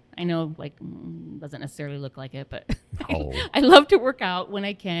out. I know, like, doesn't necessarily look like it, but Oh. I love to work out when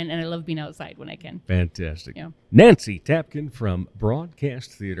I can, and I love being outside when I can. Fantastic. Yeah. Nancy Tapken from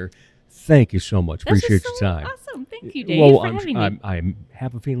Broadcast Theater. Thank you so much. This Appreciate is your so time. awesome. Thank you, Dave, Well, for having me. I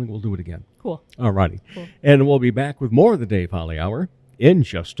have a feeling we'll do it again. Cool. All righty. Cool. And we'll be back with more of the Dave Holly Hour in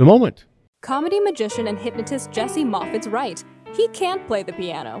just a moment. Comedy magician and hypnotist Jesse Moffat's right. He can't play the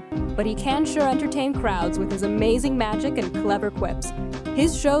piano, but he can sure entertain crowds with his amazing magic and clever quips.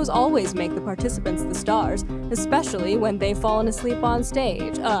 His shows always make the participants the stars, especially when they've fallen asleep on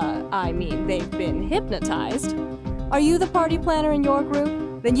stage. They've been hypnotized. Are you the party planner in your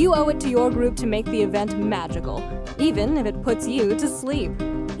group? Then you owe it to your group to make the event magical, even if it puts you to sleep.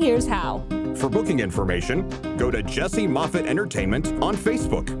 Here's how. For booking information, go to Jesse Moffat Entertainment on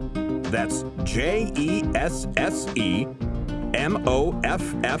Facebook. That's JESSEMOFFITT.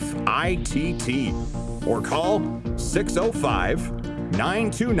 Or call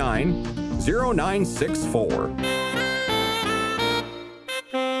 605-929-0964.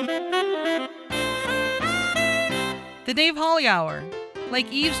 The Dave Holly Hour,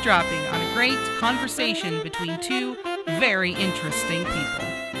 like eavesdropping on a great conversation between two very interesting people.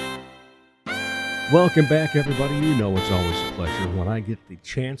 Welcome back, everybody. You know it's always a pleasure when I get the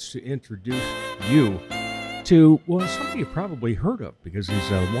chance to introduce you to, well, somebody you've probably heard of because he's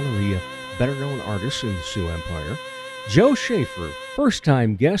one of the better-known artists in the Sioux Empire. Joe Schaeffer,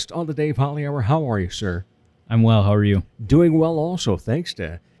 first-time guest on the Dave Holly Hour. How are you, sir? I'm well. How are you? Doing well also, thanks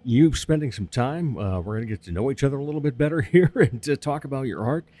to you spending some time. We're going to get to know each other a little bit better here and to talk about your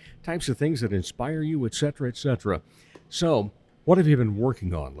art, types of things that inspire you, etc., etc. So, what have you been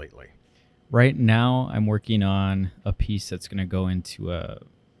working on lately? Right now, I'm working on a piece that's going to go into a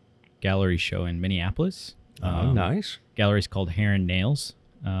gallery show in Minneapolis. Nice. Gallery's called Hair and Nails.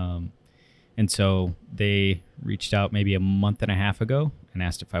 And so they reached out maybe a month and a half ago and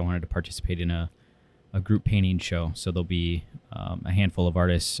asked if I wanted to participate in a group painting show. So there'll be a handful of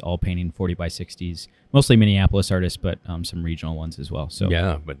artists all painting 40 by 60s, mostly Minneapolis artists, but some regional ones as well. So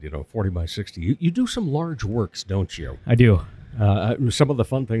Yeah, but 40 by 60. You do some large works, don't you? I do. Some of the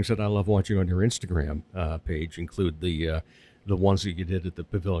fun things that I love watching on your Instagram page include the ones that you did at the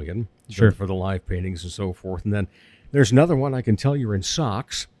pavilion Sure. for the live paintings and so forth. And then there's another one I can tell you're in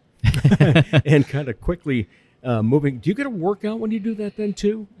socks and kind of quickly moving. Do you get a workout when you do that then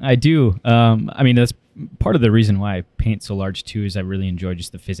too? I do. That's part of the reason why I paint so large too is I really enjoy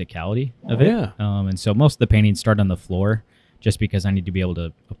just the physicality of it. Yeah. And so most of the paintings start on the floor just because I need to be able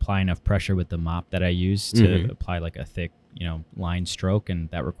to apply enough pressure with the mop that I use to apply like a thick, line stroke, and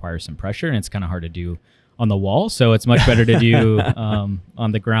that requires some pressure, and it's kind of hard to do on the wall. So it's much better to do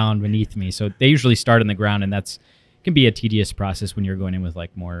on the ground beneath me. So they usually start on the ground, and that's can be a tedious process when you're going in with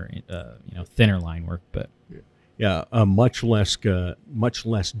like more, thinner line work, but Yeah, much less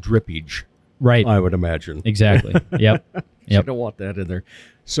drippage. right. I would imagine. Exactly. Yep. You Yep. don't want that in there.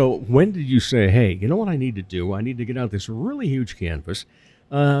 So when did you say, hey, you know what I need to do? I need to get out this really huge canvas,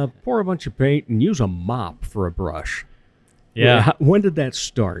 pour a bunch of paint, and use a mop for a brush? Yeah. When did that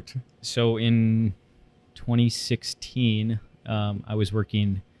start? So in 2016, I was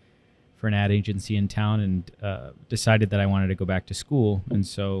working for an ad agency in town and decided that I wanted to go back to school. And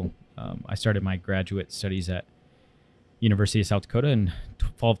so I started my graduate studies at University of South Dakota in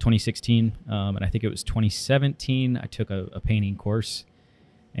fall of 2016. And I think it was 2017, I took a painting course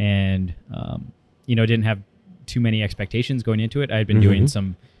and, didn't have too many expectations going into it. I had been doing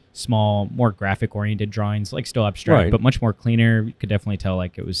some small, more graphic-oriented drawings, like still abstract, but much more cleaner. You could definitely tell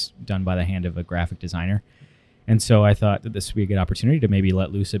like it was done by the hand of a graphic designer. And so I thought that this would be a good opportunity to maybe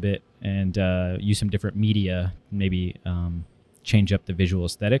let loose a bit and use some different media, maybe change up the visual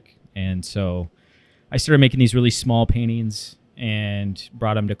aesthetic. And so I started making these really small paintings and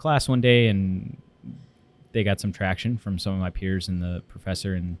brought them to class one day, and they got some traction from some of my peers and the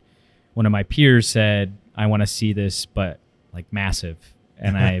professor. And one of my peers said, I want to see this, but like massive.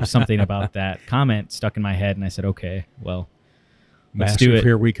 And I have something about that comment stuck in my head, and I said, okay, well, let's do it.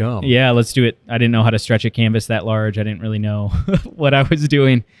 Here we come. Yeah, let's do it. I didn't know how to stretch a canvas that large. I didn't really know what I was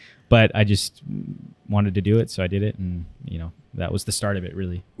doing, but I just wanted to do it, so I did it, and that was the start of it,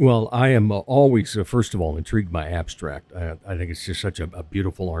 really. Well, I am always, first of all, intrigued by abstract. I think it's just such a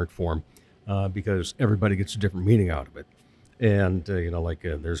beautiful art form because everybody gets a different meaning out of it. And,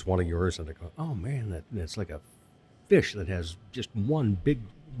 there's one of yours, and I go, oh, man, that's like a fish that has just one big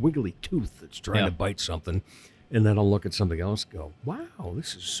wiggly tooth that's trying to bite something. And then I'll look at something else and go, wow,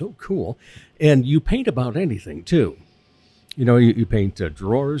 this is so cool. And you paint about anything, too. You paint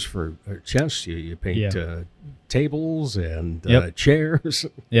drawers for chests. You paint tables and chairs.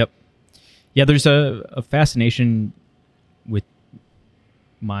 Yep. Yeah, there's a fascination with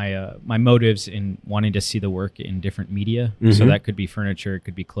my motives in wanting to see the work in different media. So that could be furniture, it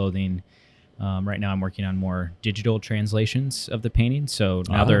could be clothing. Right now I'm working on more digital translations of the painting. So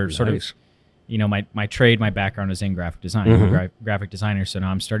now they're sort of, my trade, my background is in graphic design. I'm a graphic designer. So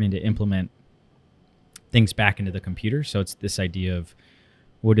now I'm starting to implement things back into the computer. So it's this idea of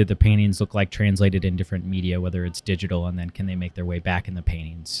what did the paintings look like translated in different media, whether it's digital, and then can they make their way back in the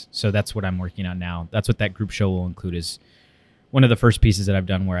paintings? So that's what I'm working on now. That's what that group show will include, is one of the first pieces that I've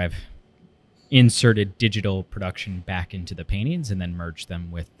done where I've inserted digital production back into the paintings and then merged them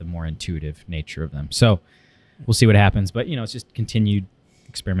with the more intuitive nature of them. So we'll see what happens, but it's just continued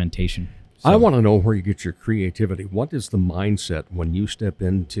experimentation. So, I want to know where you get your creativity. What is the mindset when you step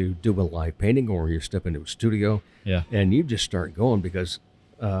in to do a live painting or you step into a studio and you just start going? Because,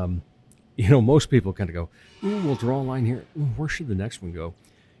 most people kind of go, we'll draw a line here. Ooh, where should the next one go?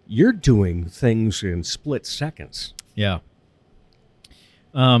 You're doing things in split seconds. Yeah.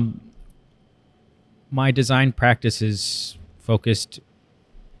 My design practice is focused.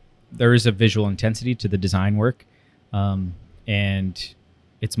 There is a visual intensity to the design work, and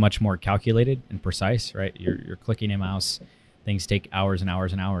it's much more calculated and precise, right? You're clicking a mouse. Things take hours and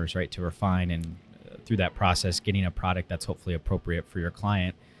hours and hours, right, to refine, and through that process, getting a product that's hopefully appropriate for your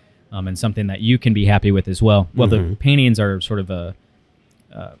client, and something that you can be happy with as well. Well, the paintings are sort of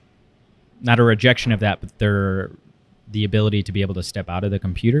not a rejection of that, but they're the ability to be able to step out of the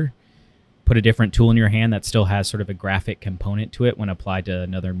computer, put a different tool in your hand that still has sort of a graphic component to it when applied to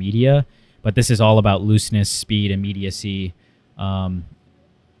another media. But this is all about looseness, speed, immediacy.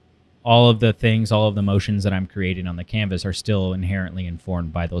 All of the things, all of the motions that I'm creating on the canvas are still inherently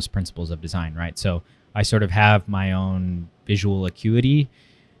informed by those principles of design, right? So I sort of have my own visual acuity.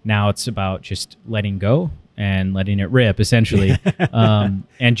 Now it's about just letting go and letting it rip, essentially.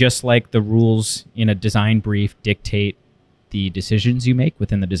 And just like the rules in a design brief dictate the decisions you make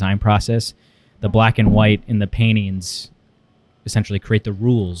within the design process, the black and white in the paintings essentially create the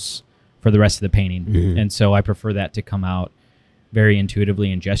rules for the rest of the painting. And so I prefer that to come out very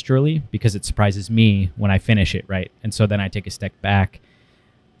intuitively and gesturally, because it surprises me when I finish it, right? And so then I take a step back,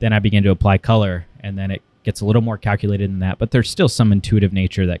 then I begin to apply color, and then it gets a little more calculated than that, but there's still some intuitive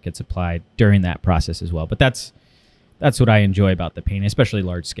nature that gets applied during that process as well. But that's what I enjoy about the painting, especially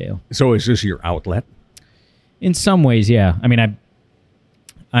large scale. So is this your outlet? In some ways, yeah. I mean,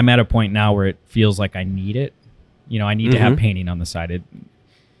 I'm at a point now where it feels like I need it. I need to have painting on the side.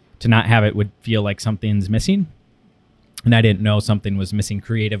 To not have it would feel like something's missing. And I didn't know something was missing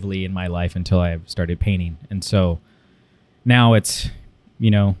creatively in my life until I started painting. And so now it's,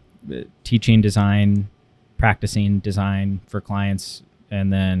 teaching design, practicing design for clients,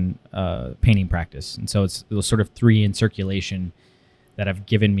 and then painting practice. And so it's those sort of three in circulation that have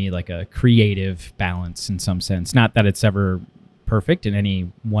given me like a creative balance in some sense. Not that it's ever perfect in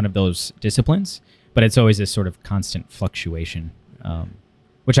any one of those disciplines, but it's always this sort of constant fluctuation,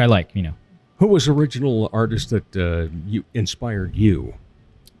 which I like, Who was the original artist that you inspired you,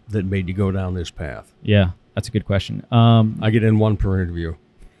 that made you go down this path? Yeah, that's a good question. I get in one per interview.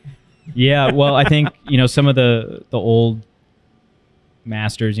 Yeah, well, I think, some of the old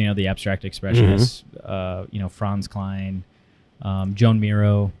masters, the abstract expressionists, Franz Klein, Joan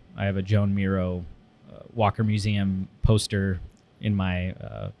Miro. I have a Joan Miro Walker Museum poster in my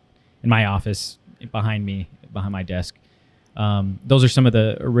office behind my desk. Those are some of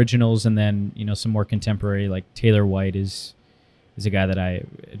the originals, and then some more contemporary, like Taylor White is a guy that I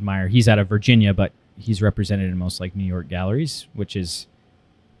admire. He's out of Virginia, but he's represented in most like New York galleries, which is,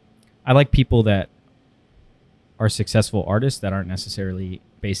 I like people that are successful artists that aren't necessarily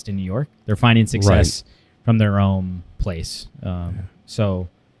based in New York. They're finding success from their own place. So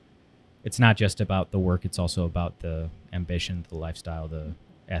it's not just about the work, it's also about the ambition, the lifestyle, the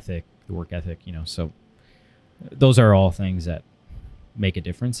ethic, the work ethic, so those are all things that make a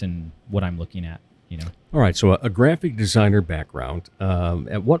difference in what I'm looking at, All right, so a graphic designer background.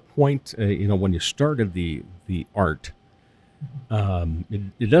 At what point, when you started the art,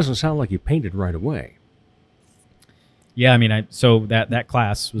 it doesn't sound like you painted right away. Yeah, I mean, so that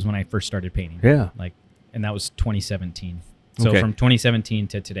class was when I first started painting. Yeah. And that was 2017. So Okay. from 2017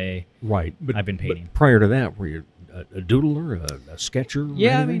 to today, Right. I've been painting. But prior to that, were you a doodler, a sketcher? or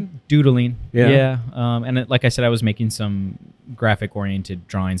Yeah, I anything? mean, doodling. Yeah. And like I said, I was making some graphic-oriented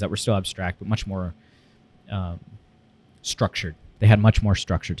drawings that were still abstract, but much more structured. They had much more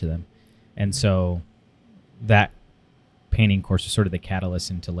structure to them. And so that painting course was sort of the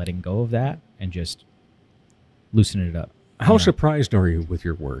catalyst into letting go of that and just loosening it up. How surprised are you with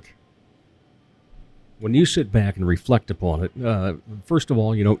your work? When you sit back and reflect upon it, first of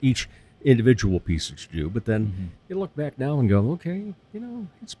all, each individual piece that you do, but then you look back now and go, okay,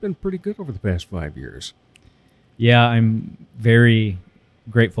 it's been pretty good over the past 5 years. Yeah, I'm very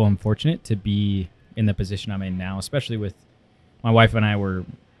grateful and fortunate to be in the position I'm in now, especially with my wife and I were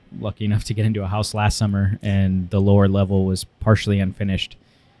lucky enough to get into a house last summer, and the lower level was partially unfinished.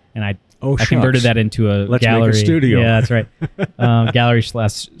 And I converted that into a Let's gallery. make a studio. Yeah, that's right.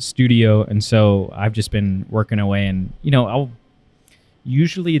 Gallery/studio. And so I've just been working away, and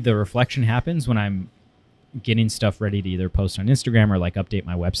usually the reflection happens when I'm getting stuff ready to either post on Instagram or like update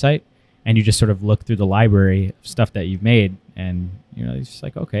my website. And you just sort of look through the library of stuff that you've made, and it's just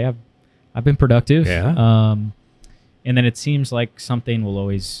like, okay, I've been productive. Yeah. And then it seems like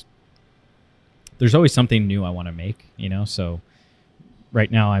there's always something new I want to make, so right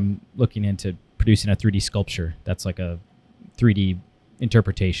now I'm looking into producing a 3D sculpture that's like a 3D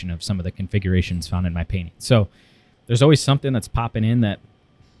interpretation of some of the configurations found in my painting. So there's always something that's popping in that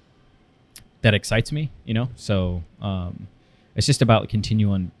excites me, so it's just about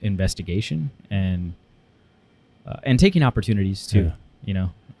continual investigation and taking opportunities too,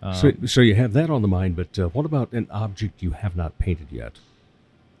 So you have that on the mind, but what about an object you have not painted yet?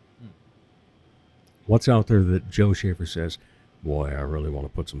 What's out there that Joe Schaeffer says, boy, I really want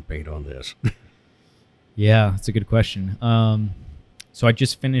to put some paint on this? Yeah, that's a good question. So I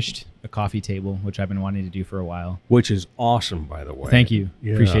just finished a coffee table, which I've been wanting to do for a while. Which is awesome, by the way. Thank you.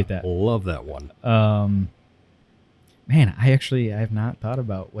 Yeah, Appreciate that. Love that one. Man, I have not thought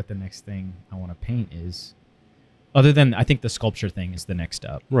about what the next thing I want to paint is. Other than, I think the sculpture thing is the next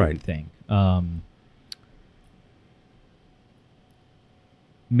up thing. I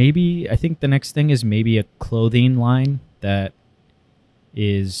think the next thing is maybe a clothing line that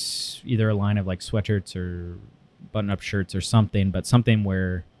is either a line of like sweatshirts or button-up shirts or something, but something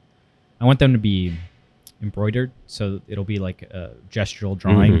where I want them to be embroidered. So it'll be like a gestural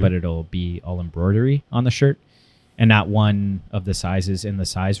drawing, but it'll be all embroidery on the shirt. And not one of the sizes in the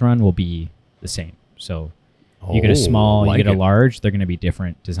size run will be the same. So you get a small, you get a large, they're going to be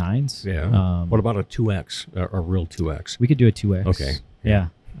different designs. Yeah. What about a 2X, a real 2X? We could do a 2X. Okay. Yeah.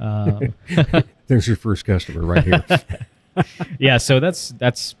 There's your first customer right here. Yeah, so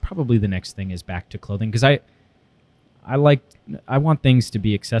that's probably the next thing is back to clothing, because I want things to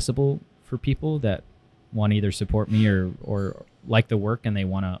be accessible for people that want to either support me or like the work and they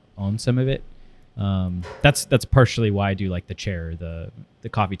want to own some of it. That's partially why I do like the chair, the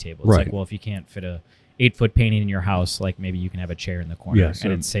coffee table. It's like, well, if you can't fit a 8-foot painting in your house, like maybe you can have a chair in the corner. Yes,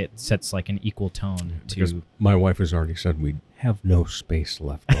 and it sets like an equal tone because to. My wife has already said we have no space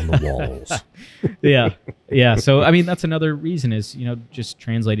left on the walls. Yeah. So I mean, that's another reason is just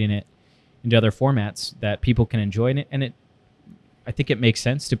translating it into other formats that people can enjoy it, and I think it makes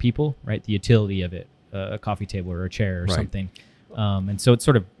sense to people, right? The utility of it, a coffee table or a chair or something. And so it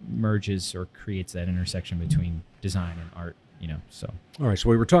sort of merges or creates that intersection between design and art, so. All right, so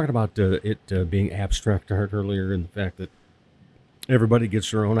we were talking about it being abstract art earlier, and the fact that everybody gets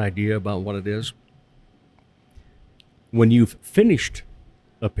their own idea about what it is. When you've finished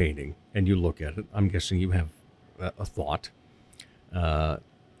a painting and you look at it, I'm guessing you have a thought.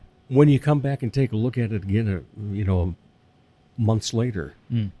 When you come back and take a look at it again, months later,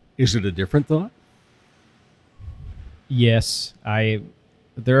 is it a different thought? Yes,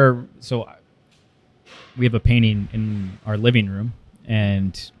 we have a painting in our living room,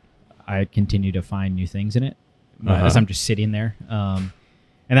 and I continue to find new things in it as I'm just sitting there. And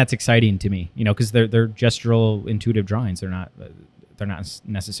that's exciting to me, because they're gestural, intuitive drawings. They're not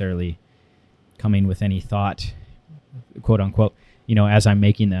necessarily coming with any thought, quote unquote, as I'm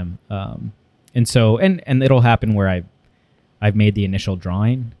making them. And so, and it'll happen where I've made the initial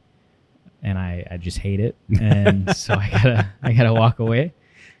drawing and I just hate it. And so I gotta walk away,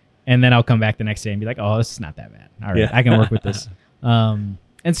 and then I'll come back the next day and be like, oh, this is not that bad. All right, I can work with this. And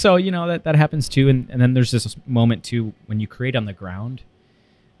so, that happens too. And then there's this moment too, when you create on the ground,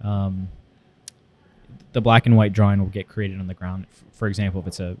 the black and white drawing will get created on the ground. For example, if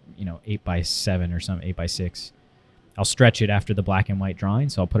it's a 8x7 or something, 8x6, I'll stretch it after the black and white drawing.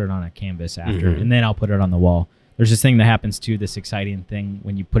 So I'll put it on a canvas after, and then I'll put it on the wall. There's this thing that happens too, this exciting thing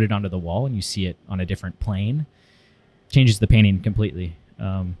when you put it onto the wall and you see it on a different plane, changes the painting completely.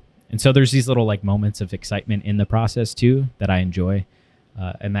 And so there's these little like moments of excitement in the process too that I enjoy,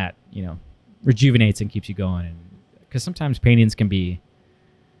 and that rejuvenates and keeps you going. And because sometimes paintings can be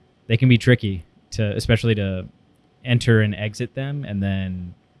tricky especially to enter and exit them and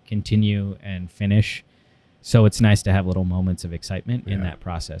then continue and finish. So it's nice to have little moments of excitement in that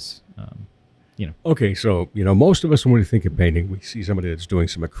process. Okay, so, most of us, when we think of painting, we see somebody that's doing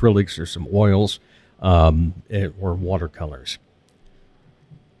some acrylics or some oils or watercolors.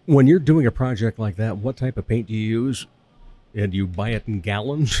 When you're doing a project like that, what type of paint do you use? And do you buy it in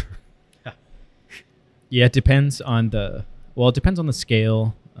gallons? Yeah, it depends on the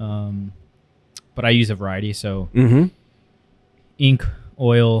scale. But I use a variety. So ink,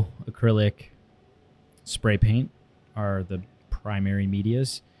 oil, acrylic, spray paint are the primary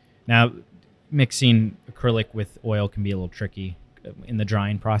medias. Now, mixing acrylic with oil can be a little tricky in the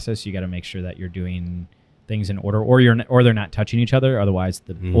drying process. You got to make sure that you're doing things in order, or they're not touching each other. Otherwise,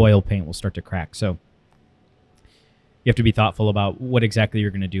 the oil paint will start to crack. So you have to be thoughtful about what exactly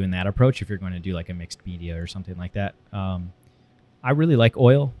you're going to do in that approach if you're going to do like a mixed media or something like that. I really like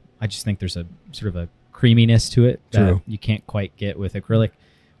oil. I just think there's a sort of a creaminess to it that you can't quite get with acrylic.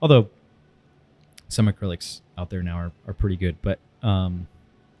 Although some acrylics out there now are pretty good. But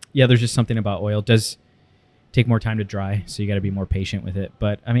there's just something about oil. It does take more time to dry, so you got to be more patient with it.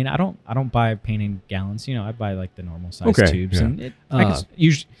 But I mean, I don't buy paint in gallons. I buy like the normal size tubes, and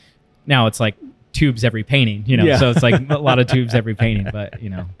usually now it's like tubes every painting. So it's like a lot of tubes every painting. But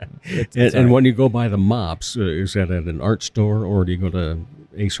it's and when you go buy the mops, is that at an art store or do you go to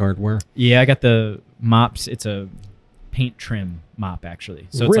Ace Hardware? Yeah, I got the mops. It's a paint trim mop actually,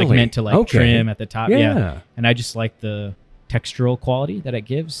 so it's like meant to like trim at the top. Yeah, and I just like the textural quality that it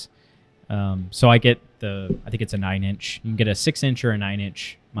gives. So I get I think it's a 9-inch. You can get a 6-inch or a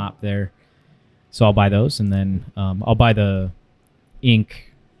 9-inch mop there. So I'll buy those, and then I'll buy the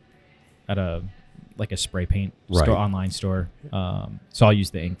ink at a spray paint store, online store. So I'll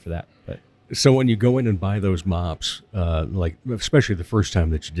use the ink for that. But so when you go in and buy those mops, like especially the first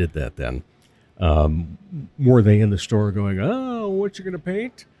time that you did that, then were they in the store going, "Oh, what you going to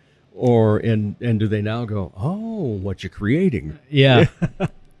paint?" Or and do they now go, "Oh, what you're creating"? Yeah.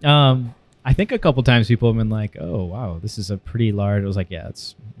 I think a couple times people have been like, "Oh, wow, this is a pretty large." I was like, "Yeah,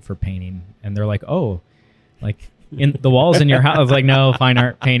 it's for painting," and they're like, "Oh, like in the walls in your house?" I was like, "No, fine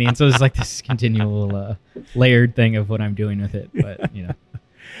art painting." So it's like this continual layered thing of what I'm doing with it, but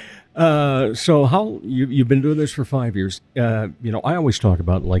So how you've been doing this for 5 years? I always talk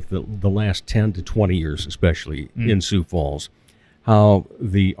about like the last 10 to 20 years, especially in Sioux Falls, how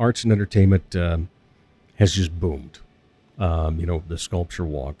the arts and entertainment has just boomed. The sculpture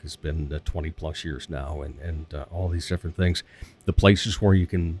walk has been 20 plus years now, and all these different things. The places where you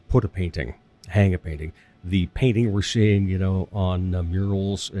can put a painting, hang a painting, the painting we're seeing, on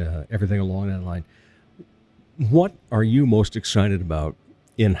murals, everything along that line. What are you most excited about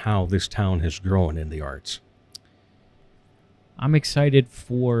in how this town has grown in the arts? I'm excited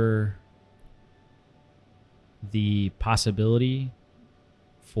for the possibility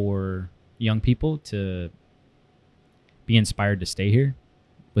for young people to be inspired to stay here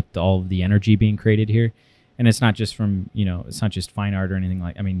with all of the energy being created here. And it's not just from, it's not just fine art or anything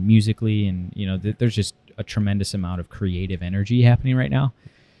musically, and, there's just a tremendous amount of creative energy happening right now.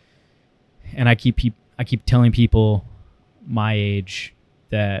 And I keep telling people my age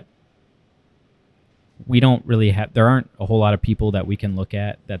that we don't really there aren't a whole lot of people that we can look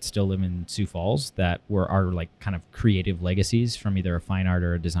at that still live in Sioux Falls that are like kind of creative legacies from either a fine art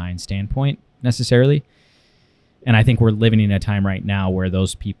or a design standpoint necessarily. And I think we're living in a time right now where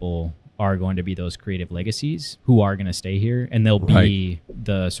those people are going to be those creative legacies who are going to stay here, and they'll be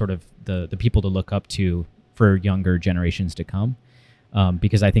the sort of the people to look up to for younger generations to come.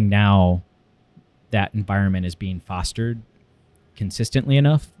 Because I think now that environment is being fostered consistently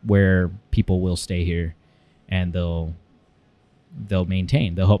enough where people will stay here and they'll help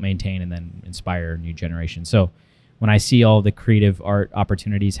maintain and then inspire new generations. So when I see all the creative art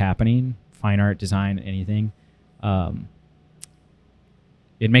opportunities happening, fine art, design, anything,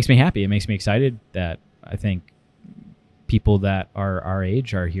 it makes me happy. It makes me excited that I think people that are our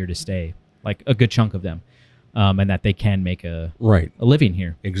age are here to stay, like a good chunk of them, and that they can make a living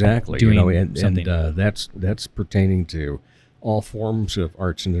here. Exactly. Doing something. And that's pertaining to all forms of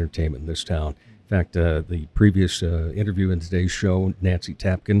arts and entertainment in this town. In fact, the previous interview in today's show, Nancy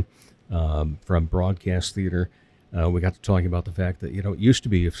Tapken from Broadcast Theater, we got to talking about the fact that, it used to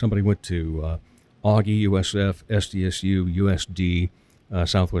be if somebody went to Augie, USF, SDSU, USD,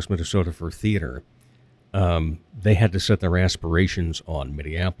 Southwest Minnesota for theater, they had to set their aspirations on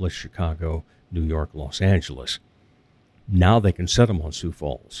Minneapolis, Chicago, New York, Los Angeles. Now they can set them on Sioux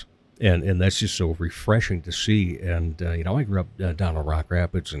Falls. And that's just so refreshing to see. And, I grew up down in Rock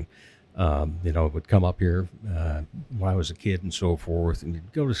Rapids and, would come up here when I was a kid and so forth, and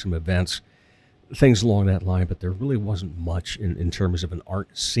you'd go to some events, things along that line, but there really wasn't much in terms of an art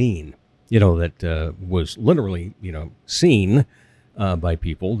scene, that was literally, seen by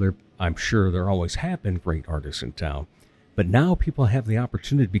people. I'm sure there always have been great artists in town, but now people have the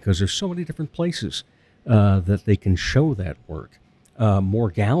opportunity because there's so many different places that they can show that work, more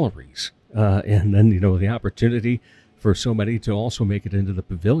galleries, and then, the opportunity for so many to also make it into the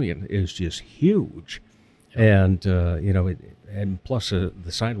pavilion is just huge. And, and plus the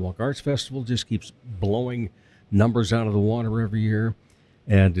Sidewalk Arts Festival just keeps blowing numbers out of the water every year.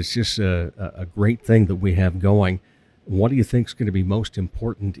 And it's just a great thing that we have going. What do you think is going to be most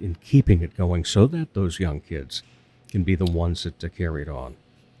important in keeping it going so that those young kids can be the ones that carry it on?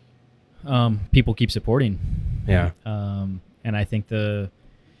 People keep supporting. Yeah. And I think the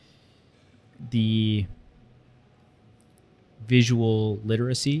visual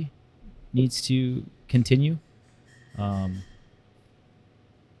literacy needs to continue.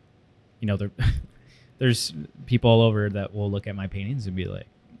 There's people all over that will look at my paintings and be like,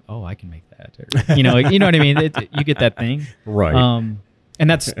 "Oh, I can make that," or, you know what I mean. You get that thing, right? And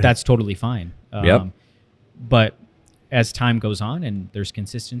that's totally fine. Yep. But as time goes on and there's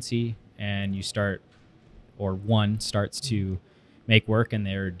consistency, and one starts to make work, and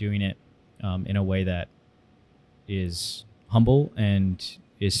they're doing it in a way that is humble and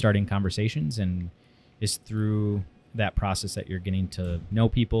is starting conversations and is through that process that you're getting to know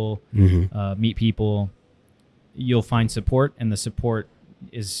people, meet people, you'll find support, and the support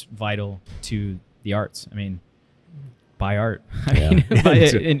is vital to the arts. I mean, buy art.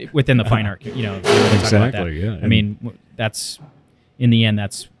 Within the fine art, exactly. Yeah. I mean, that's in the end,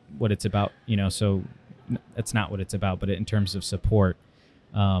 that's what it's about. So that's not what it's about, but in terms of support,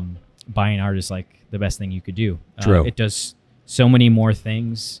 buying art is like the best thing you could do. True. It does so many more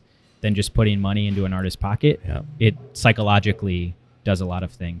things than just putting money into an artist's pocket. Yeah. It psychologically does a lot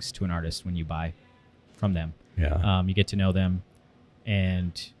of things to an artist when you buy from them. Yeah. You get to know them,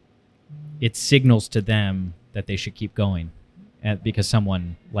 and it signals to them that they should keep going because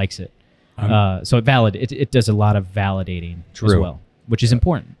someone likes it. So it does a lot of validating as well, which is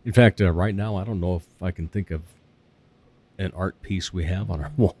important. In fact, right now, I don't know if I can think of an art piece we have on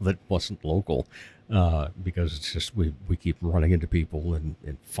our wall that wasn't local, because it's just we keep running into people and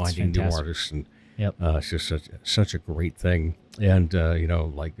finding new artists, and it's just such a great thing. And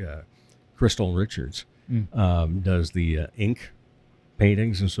like Crystal Richards does the ink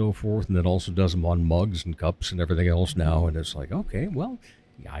paintings and so forth, and then also does them on mugs and cups and everything else now. And it's like, okay, well,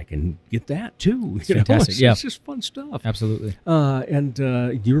 I can get that too. It's fantastic. It's just fun stuff. Absolutely. And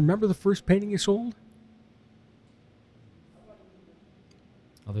do you remember the first painting you sold?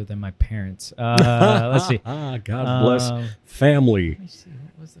 Other than my parents. Let's see. God bless family. Let me see.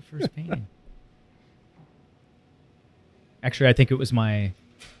 What was the first painting? Actually, I think it was my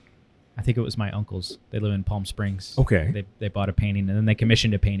uncles. They live in Palm Springs. Okay. They bought a painting, and then they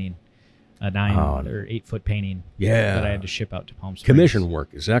commissioned a painting, a 9 or 8 foot painting. Yeah. That I had to ship out to Palm Springs. Commission work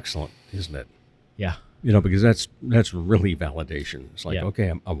is excellent, isn't it? Yeah. Because that's really validation. It's like,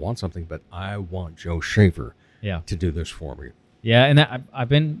 okay, I want something, but I want Joe Schaeffer to do this for me. Yeah, and I've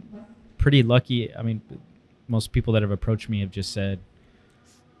been pretty lucky. I mean, most people that have approached me have just said,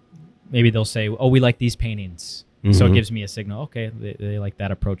 maybe they'll say, "Oh, we like these paintings," so it gives me a signal. Okay, they like that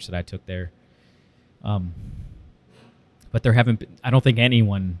approach that I took there. But there haven't been. I don't think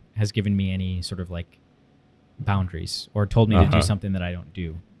anyone has given me any sort of like boundaries or told me to do something that I don't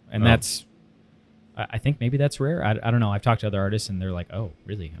do, and that's. I think maybe that's rare. I don't know. I've talked to other artists, and they're like, "Oh,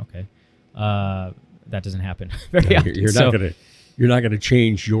 really? Okay." That doesn't happen very often. You're You're not going to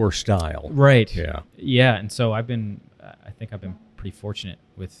change your style. Right. Yeah. Yeah, and so I think I've been pretty fortunate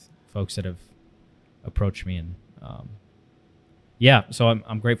with folks that have approached me, and yeah, so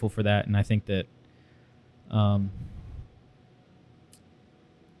I'm grateful for that, and I think that,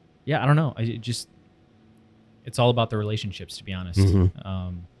 yeah, I don't know, it's all about the relationships, to be honest.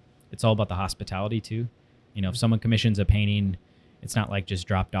 It's all about the hospitality too. You know, if someone commissions a painting, it's not like just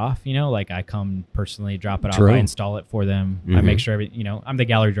dropped off, you know, like I come personally, drop it off, I install it for them. I make sure I'm the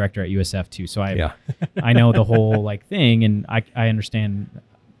gallery director at USF too. So I know the whole like thing, and I understand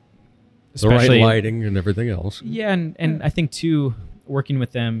especially the right lighting and everything else. Yeah. And I think too, working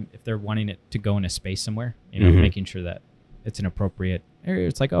with them, if they're wanting it to go in a space somewhere, you know, making sure that it's an appropriate area.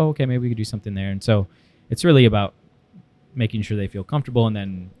 It's like, oh, okay, maybe we could do something there. And so it's really about making sure they feel comfortable, and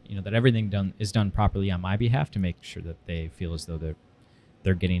then, you know, that everything is done properly on my behalf to make sure that they feel as though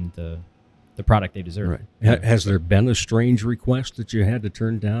they're getting the product they deserve. Right. Has there been a strange request that you had to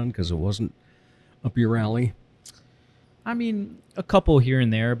turn down because it wasn't up your alley? I mean, a couple here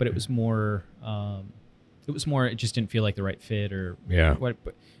and there, but it was more it just didn't feel like the right fit, or what.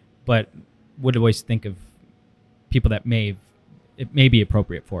 But would always think of people that it may be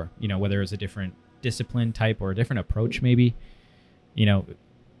appropriate for, you know, whether it's a different discipline type or a different approach, maybe. You know,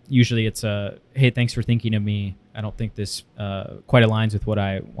 usually it's hey, thanks for thinking of me. I don't think this quite aligns with what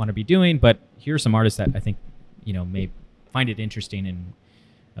I want to be doing, but here are some artists that I think, you know, may find it interesting and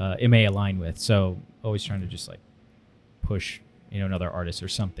it may align with. So always trying to just like push, you know, another artist or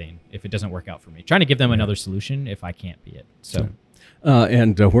something if it doesn't work out for me. Trying to give them another solution if I can't be it. So,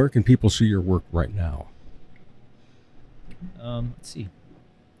 and where can people see your work right now? Let's see.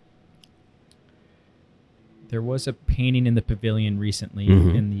 There was a painting in the pavilion recently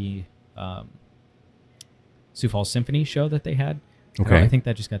in the Sioux Falls Symphony show that they had. Okay. I think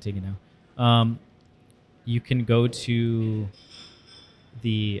that just got taken down. You can go to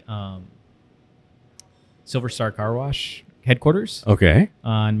the Silver Star Car Wash headquarters. Okay.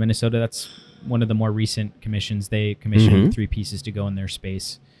 In Minnesota. That's one of the more recent commissions. They commissioned 3 pieces to go in their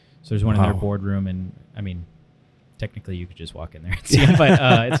space. So there's one in their boardroom, and I mean, technically you could just walk in there and see it, but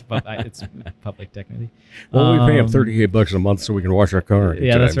it's public technically. Well, we pay them $38 a month so we can wash our car.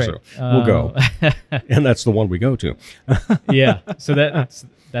 Yeah, that's right. So we'll go, and that's the one we go to. Yeah, so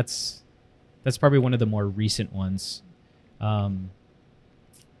that's probably one of the more recent ones. Let's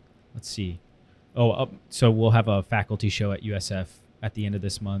see. So we'll have a faculty show at USF at the end of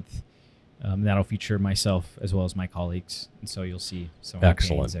this month. That'll feature myself as well as my colleagues, and so you'll see some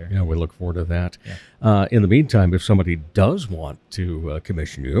excellent there. Yeah, we look forward to that. Yeah. In the meantime, if somebody does want to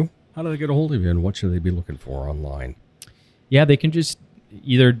commission you, how do they get a hold of you, and what should they be looking for online? Yeah, they can just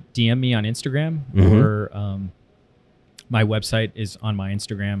either DM me on Instagram or my website is on my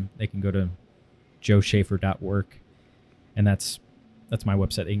Instagram. They can go to joeschaeffer.work, and that's my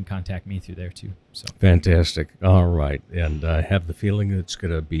website. They can contact me through there too. So fantastic. All right, and I have the feeling it's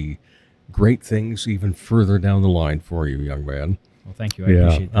going to be great things even further down the line for you, young man. Well, thank you. I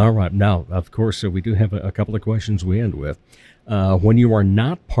appreciate that. All right. Now, of course, we do have a couple of questions we end with. When you are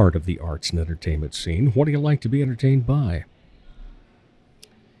not part of the arts and entertainment scene, what do you like to be entertained by?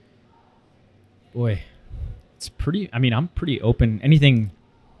 Boy, I'm pretty open. Anything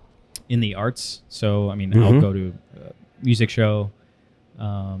in the arts. So, I mean, I'll go to a music show,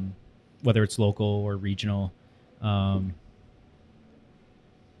 whether it's local or regional.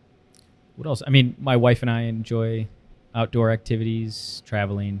 What else? I mean, my wife and I enjoy outdoor activities,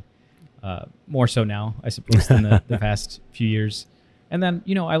 traveling, more so now, I suppose, than the past few years. And then,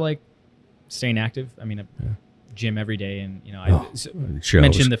 you know, I like staying active. I mean, gym every day, and, you know, I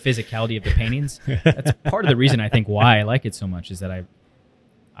mentioned the physicality of the paintings. That's part of the reason I think why I like it so much is that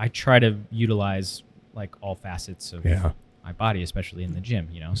I try to utilize like all facets of my body, especially in the gym,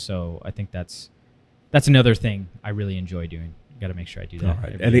 you know. So I think that's another thing I really enjoy doing. Got to make sure I do that. All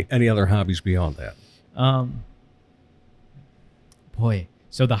right. Any other hobbies beyond that? Boy,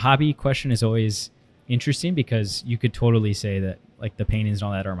 so the hobby question is always interesting because you could totally say that like the paintings and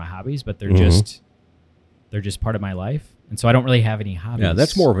all that are my hobbies, but they're just part of my life, and so I don't really have any hobbies. Yeah,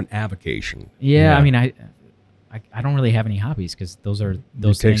 that's more of an avocation. Yeah. I mean, I don't really have any hobbies because those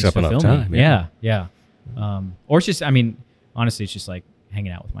things up enough time. Yeah. Or it's just, I mean, honestly, it's just like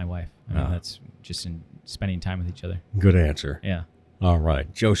hanging out with my wife. I mean, that's just in spending time with each other. Good answer. Yeah. All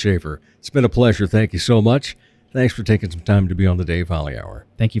right. Joe Schaeffer, it's been a pleasure. Thank you so much. Thanks for taking some time to be on the Dave Holly Hour.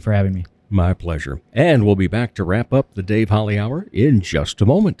 Thank you for having me. My pleasure. And we'll be back to wrap up the Dave Holly Hour in just a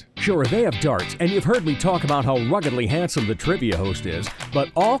moment. Sure, they have darts, and you've heard me talk about how ruggedly handsome the trivia host is, but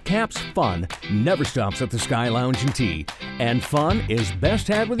all caps fun never stops at the Sky Lounge and Tea. And fun is best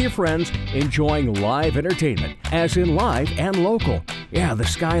had with your friends enjoying live entertainment, as in live and local. Yeah, the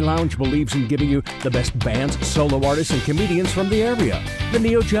Sky Lounge believes in giving you the best bands, solo artists, and comedians from the area. The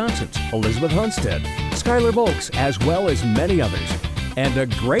Neo Johnsons, Elizabeth Hunstead, Skylar Bolks, as well as many others. And a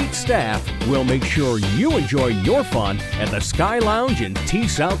great staff will make sure you enjoy your fun at the Sky Lounge in Tea,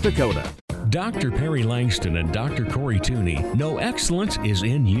 South Dakota. Dr. Perry Langston and Dr. Corey Tooney know excellence is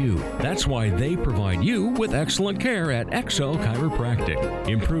in you. That's why they provide you with excellent care at XL Chiropractic,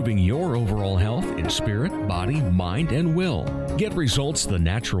 improving your overall health in spirit, body, mind, and will. Get results the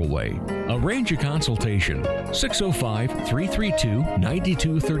natural way. Arrange a consultation,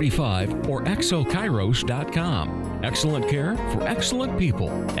 605-332-9235 or xlchiros.com. Excellent care for excellent people.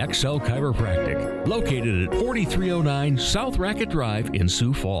 XL Chiropractic, located at 4309 South Racket Drive in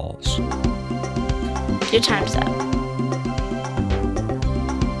Sioux Falls. Your time's up.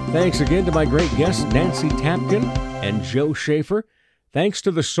 Thanks again to my great guests, Nancy Tapken and Joe Schaeffer. Thanks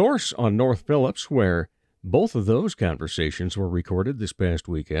to The Source on North Phillips, where both of those conversations were recorded this past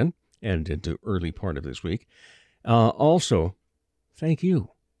weekend and into early part of this week. Also, thank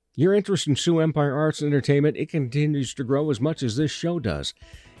you. Your interest in Sioux Empire Arts and Entertainment, it continues to grow as much as this show does.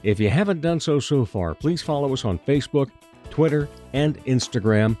 If you haven't done so far, please follow us on Facebook, Twitter, and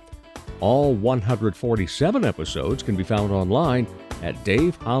Instagram. All 147 episodes can be found online at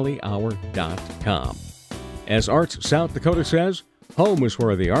davehollyhour.com. As Arts South Dakota says, home is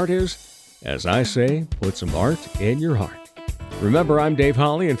where the art is. As I say, put some art in your heart. Remember, I'm Dave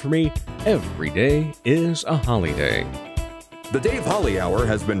Holly, and for me, every day is a holiday. The Dave Holly Hour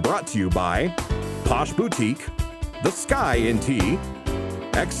has been brought to you by Posh Boutique, The Sky in Tea,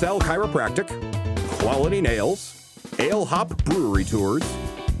 XL Chiropractic, Quality Nails, Ale Hop Brewery Tours,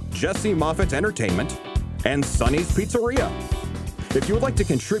 Jesse Moffitt Entertainment, and Sonny's Pizzeria. If you would like to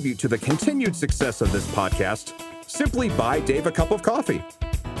contribute to the continued success of this podcast, simply buy Dave a cup of coffee.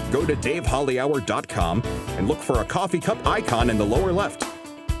 Go to davehollyhour.com and look for a coffee cup icon in the lower left.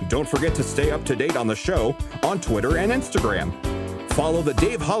 Don't forget to stay up to date on the show on Twitter and Instagram. Follow the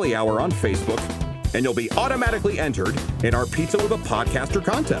Dave Holly Hour on Facebook, and you'll be automatically entered in our Pizza with a Podcaster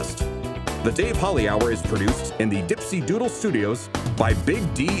contest. The Dave Holly Hour is produced in the Dipsy Doodle Studios by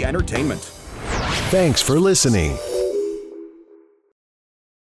Big D Entertainment. Thanks for listening.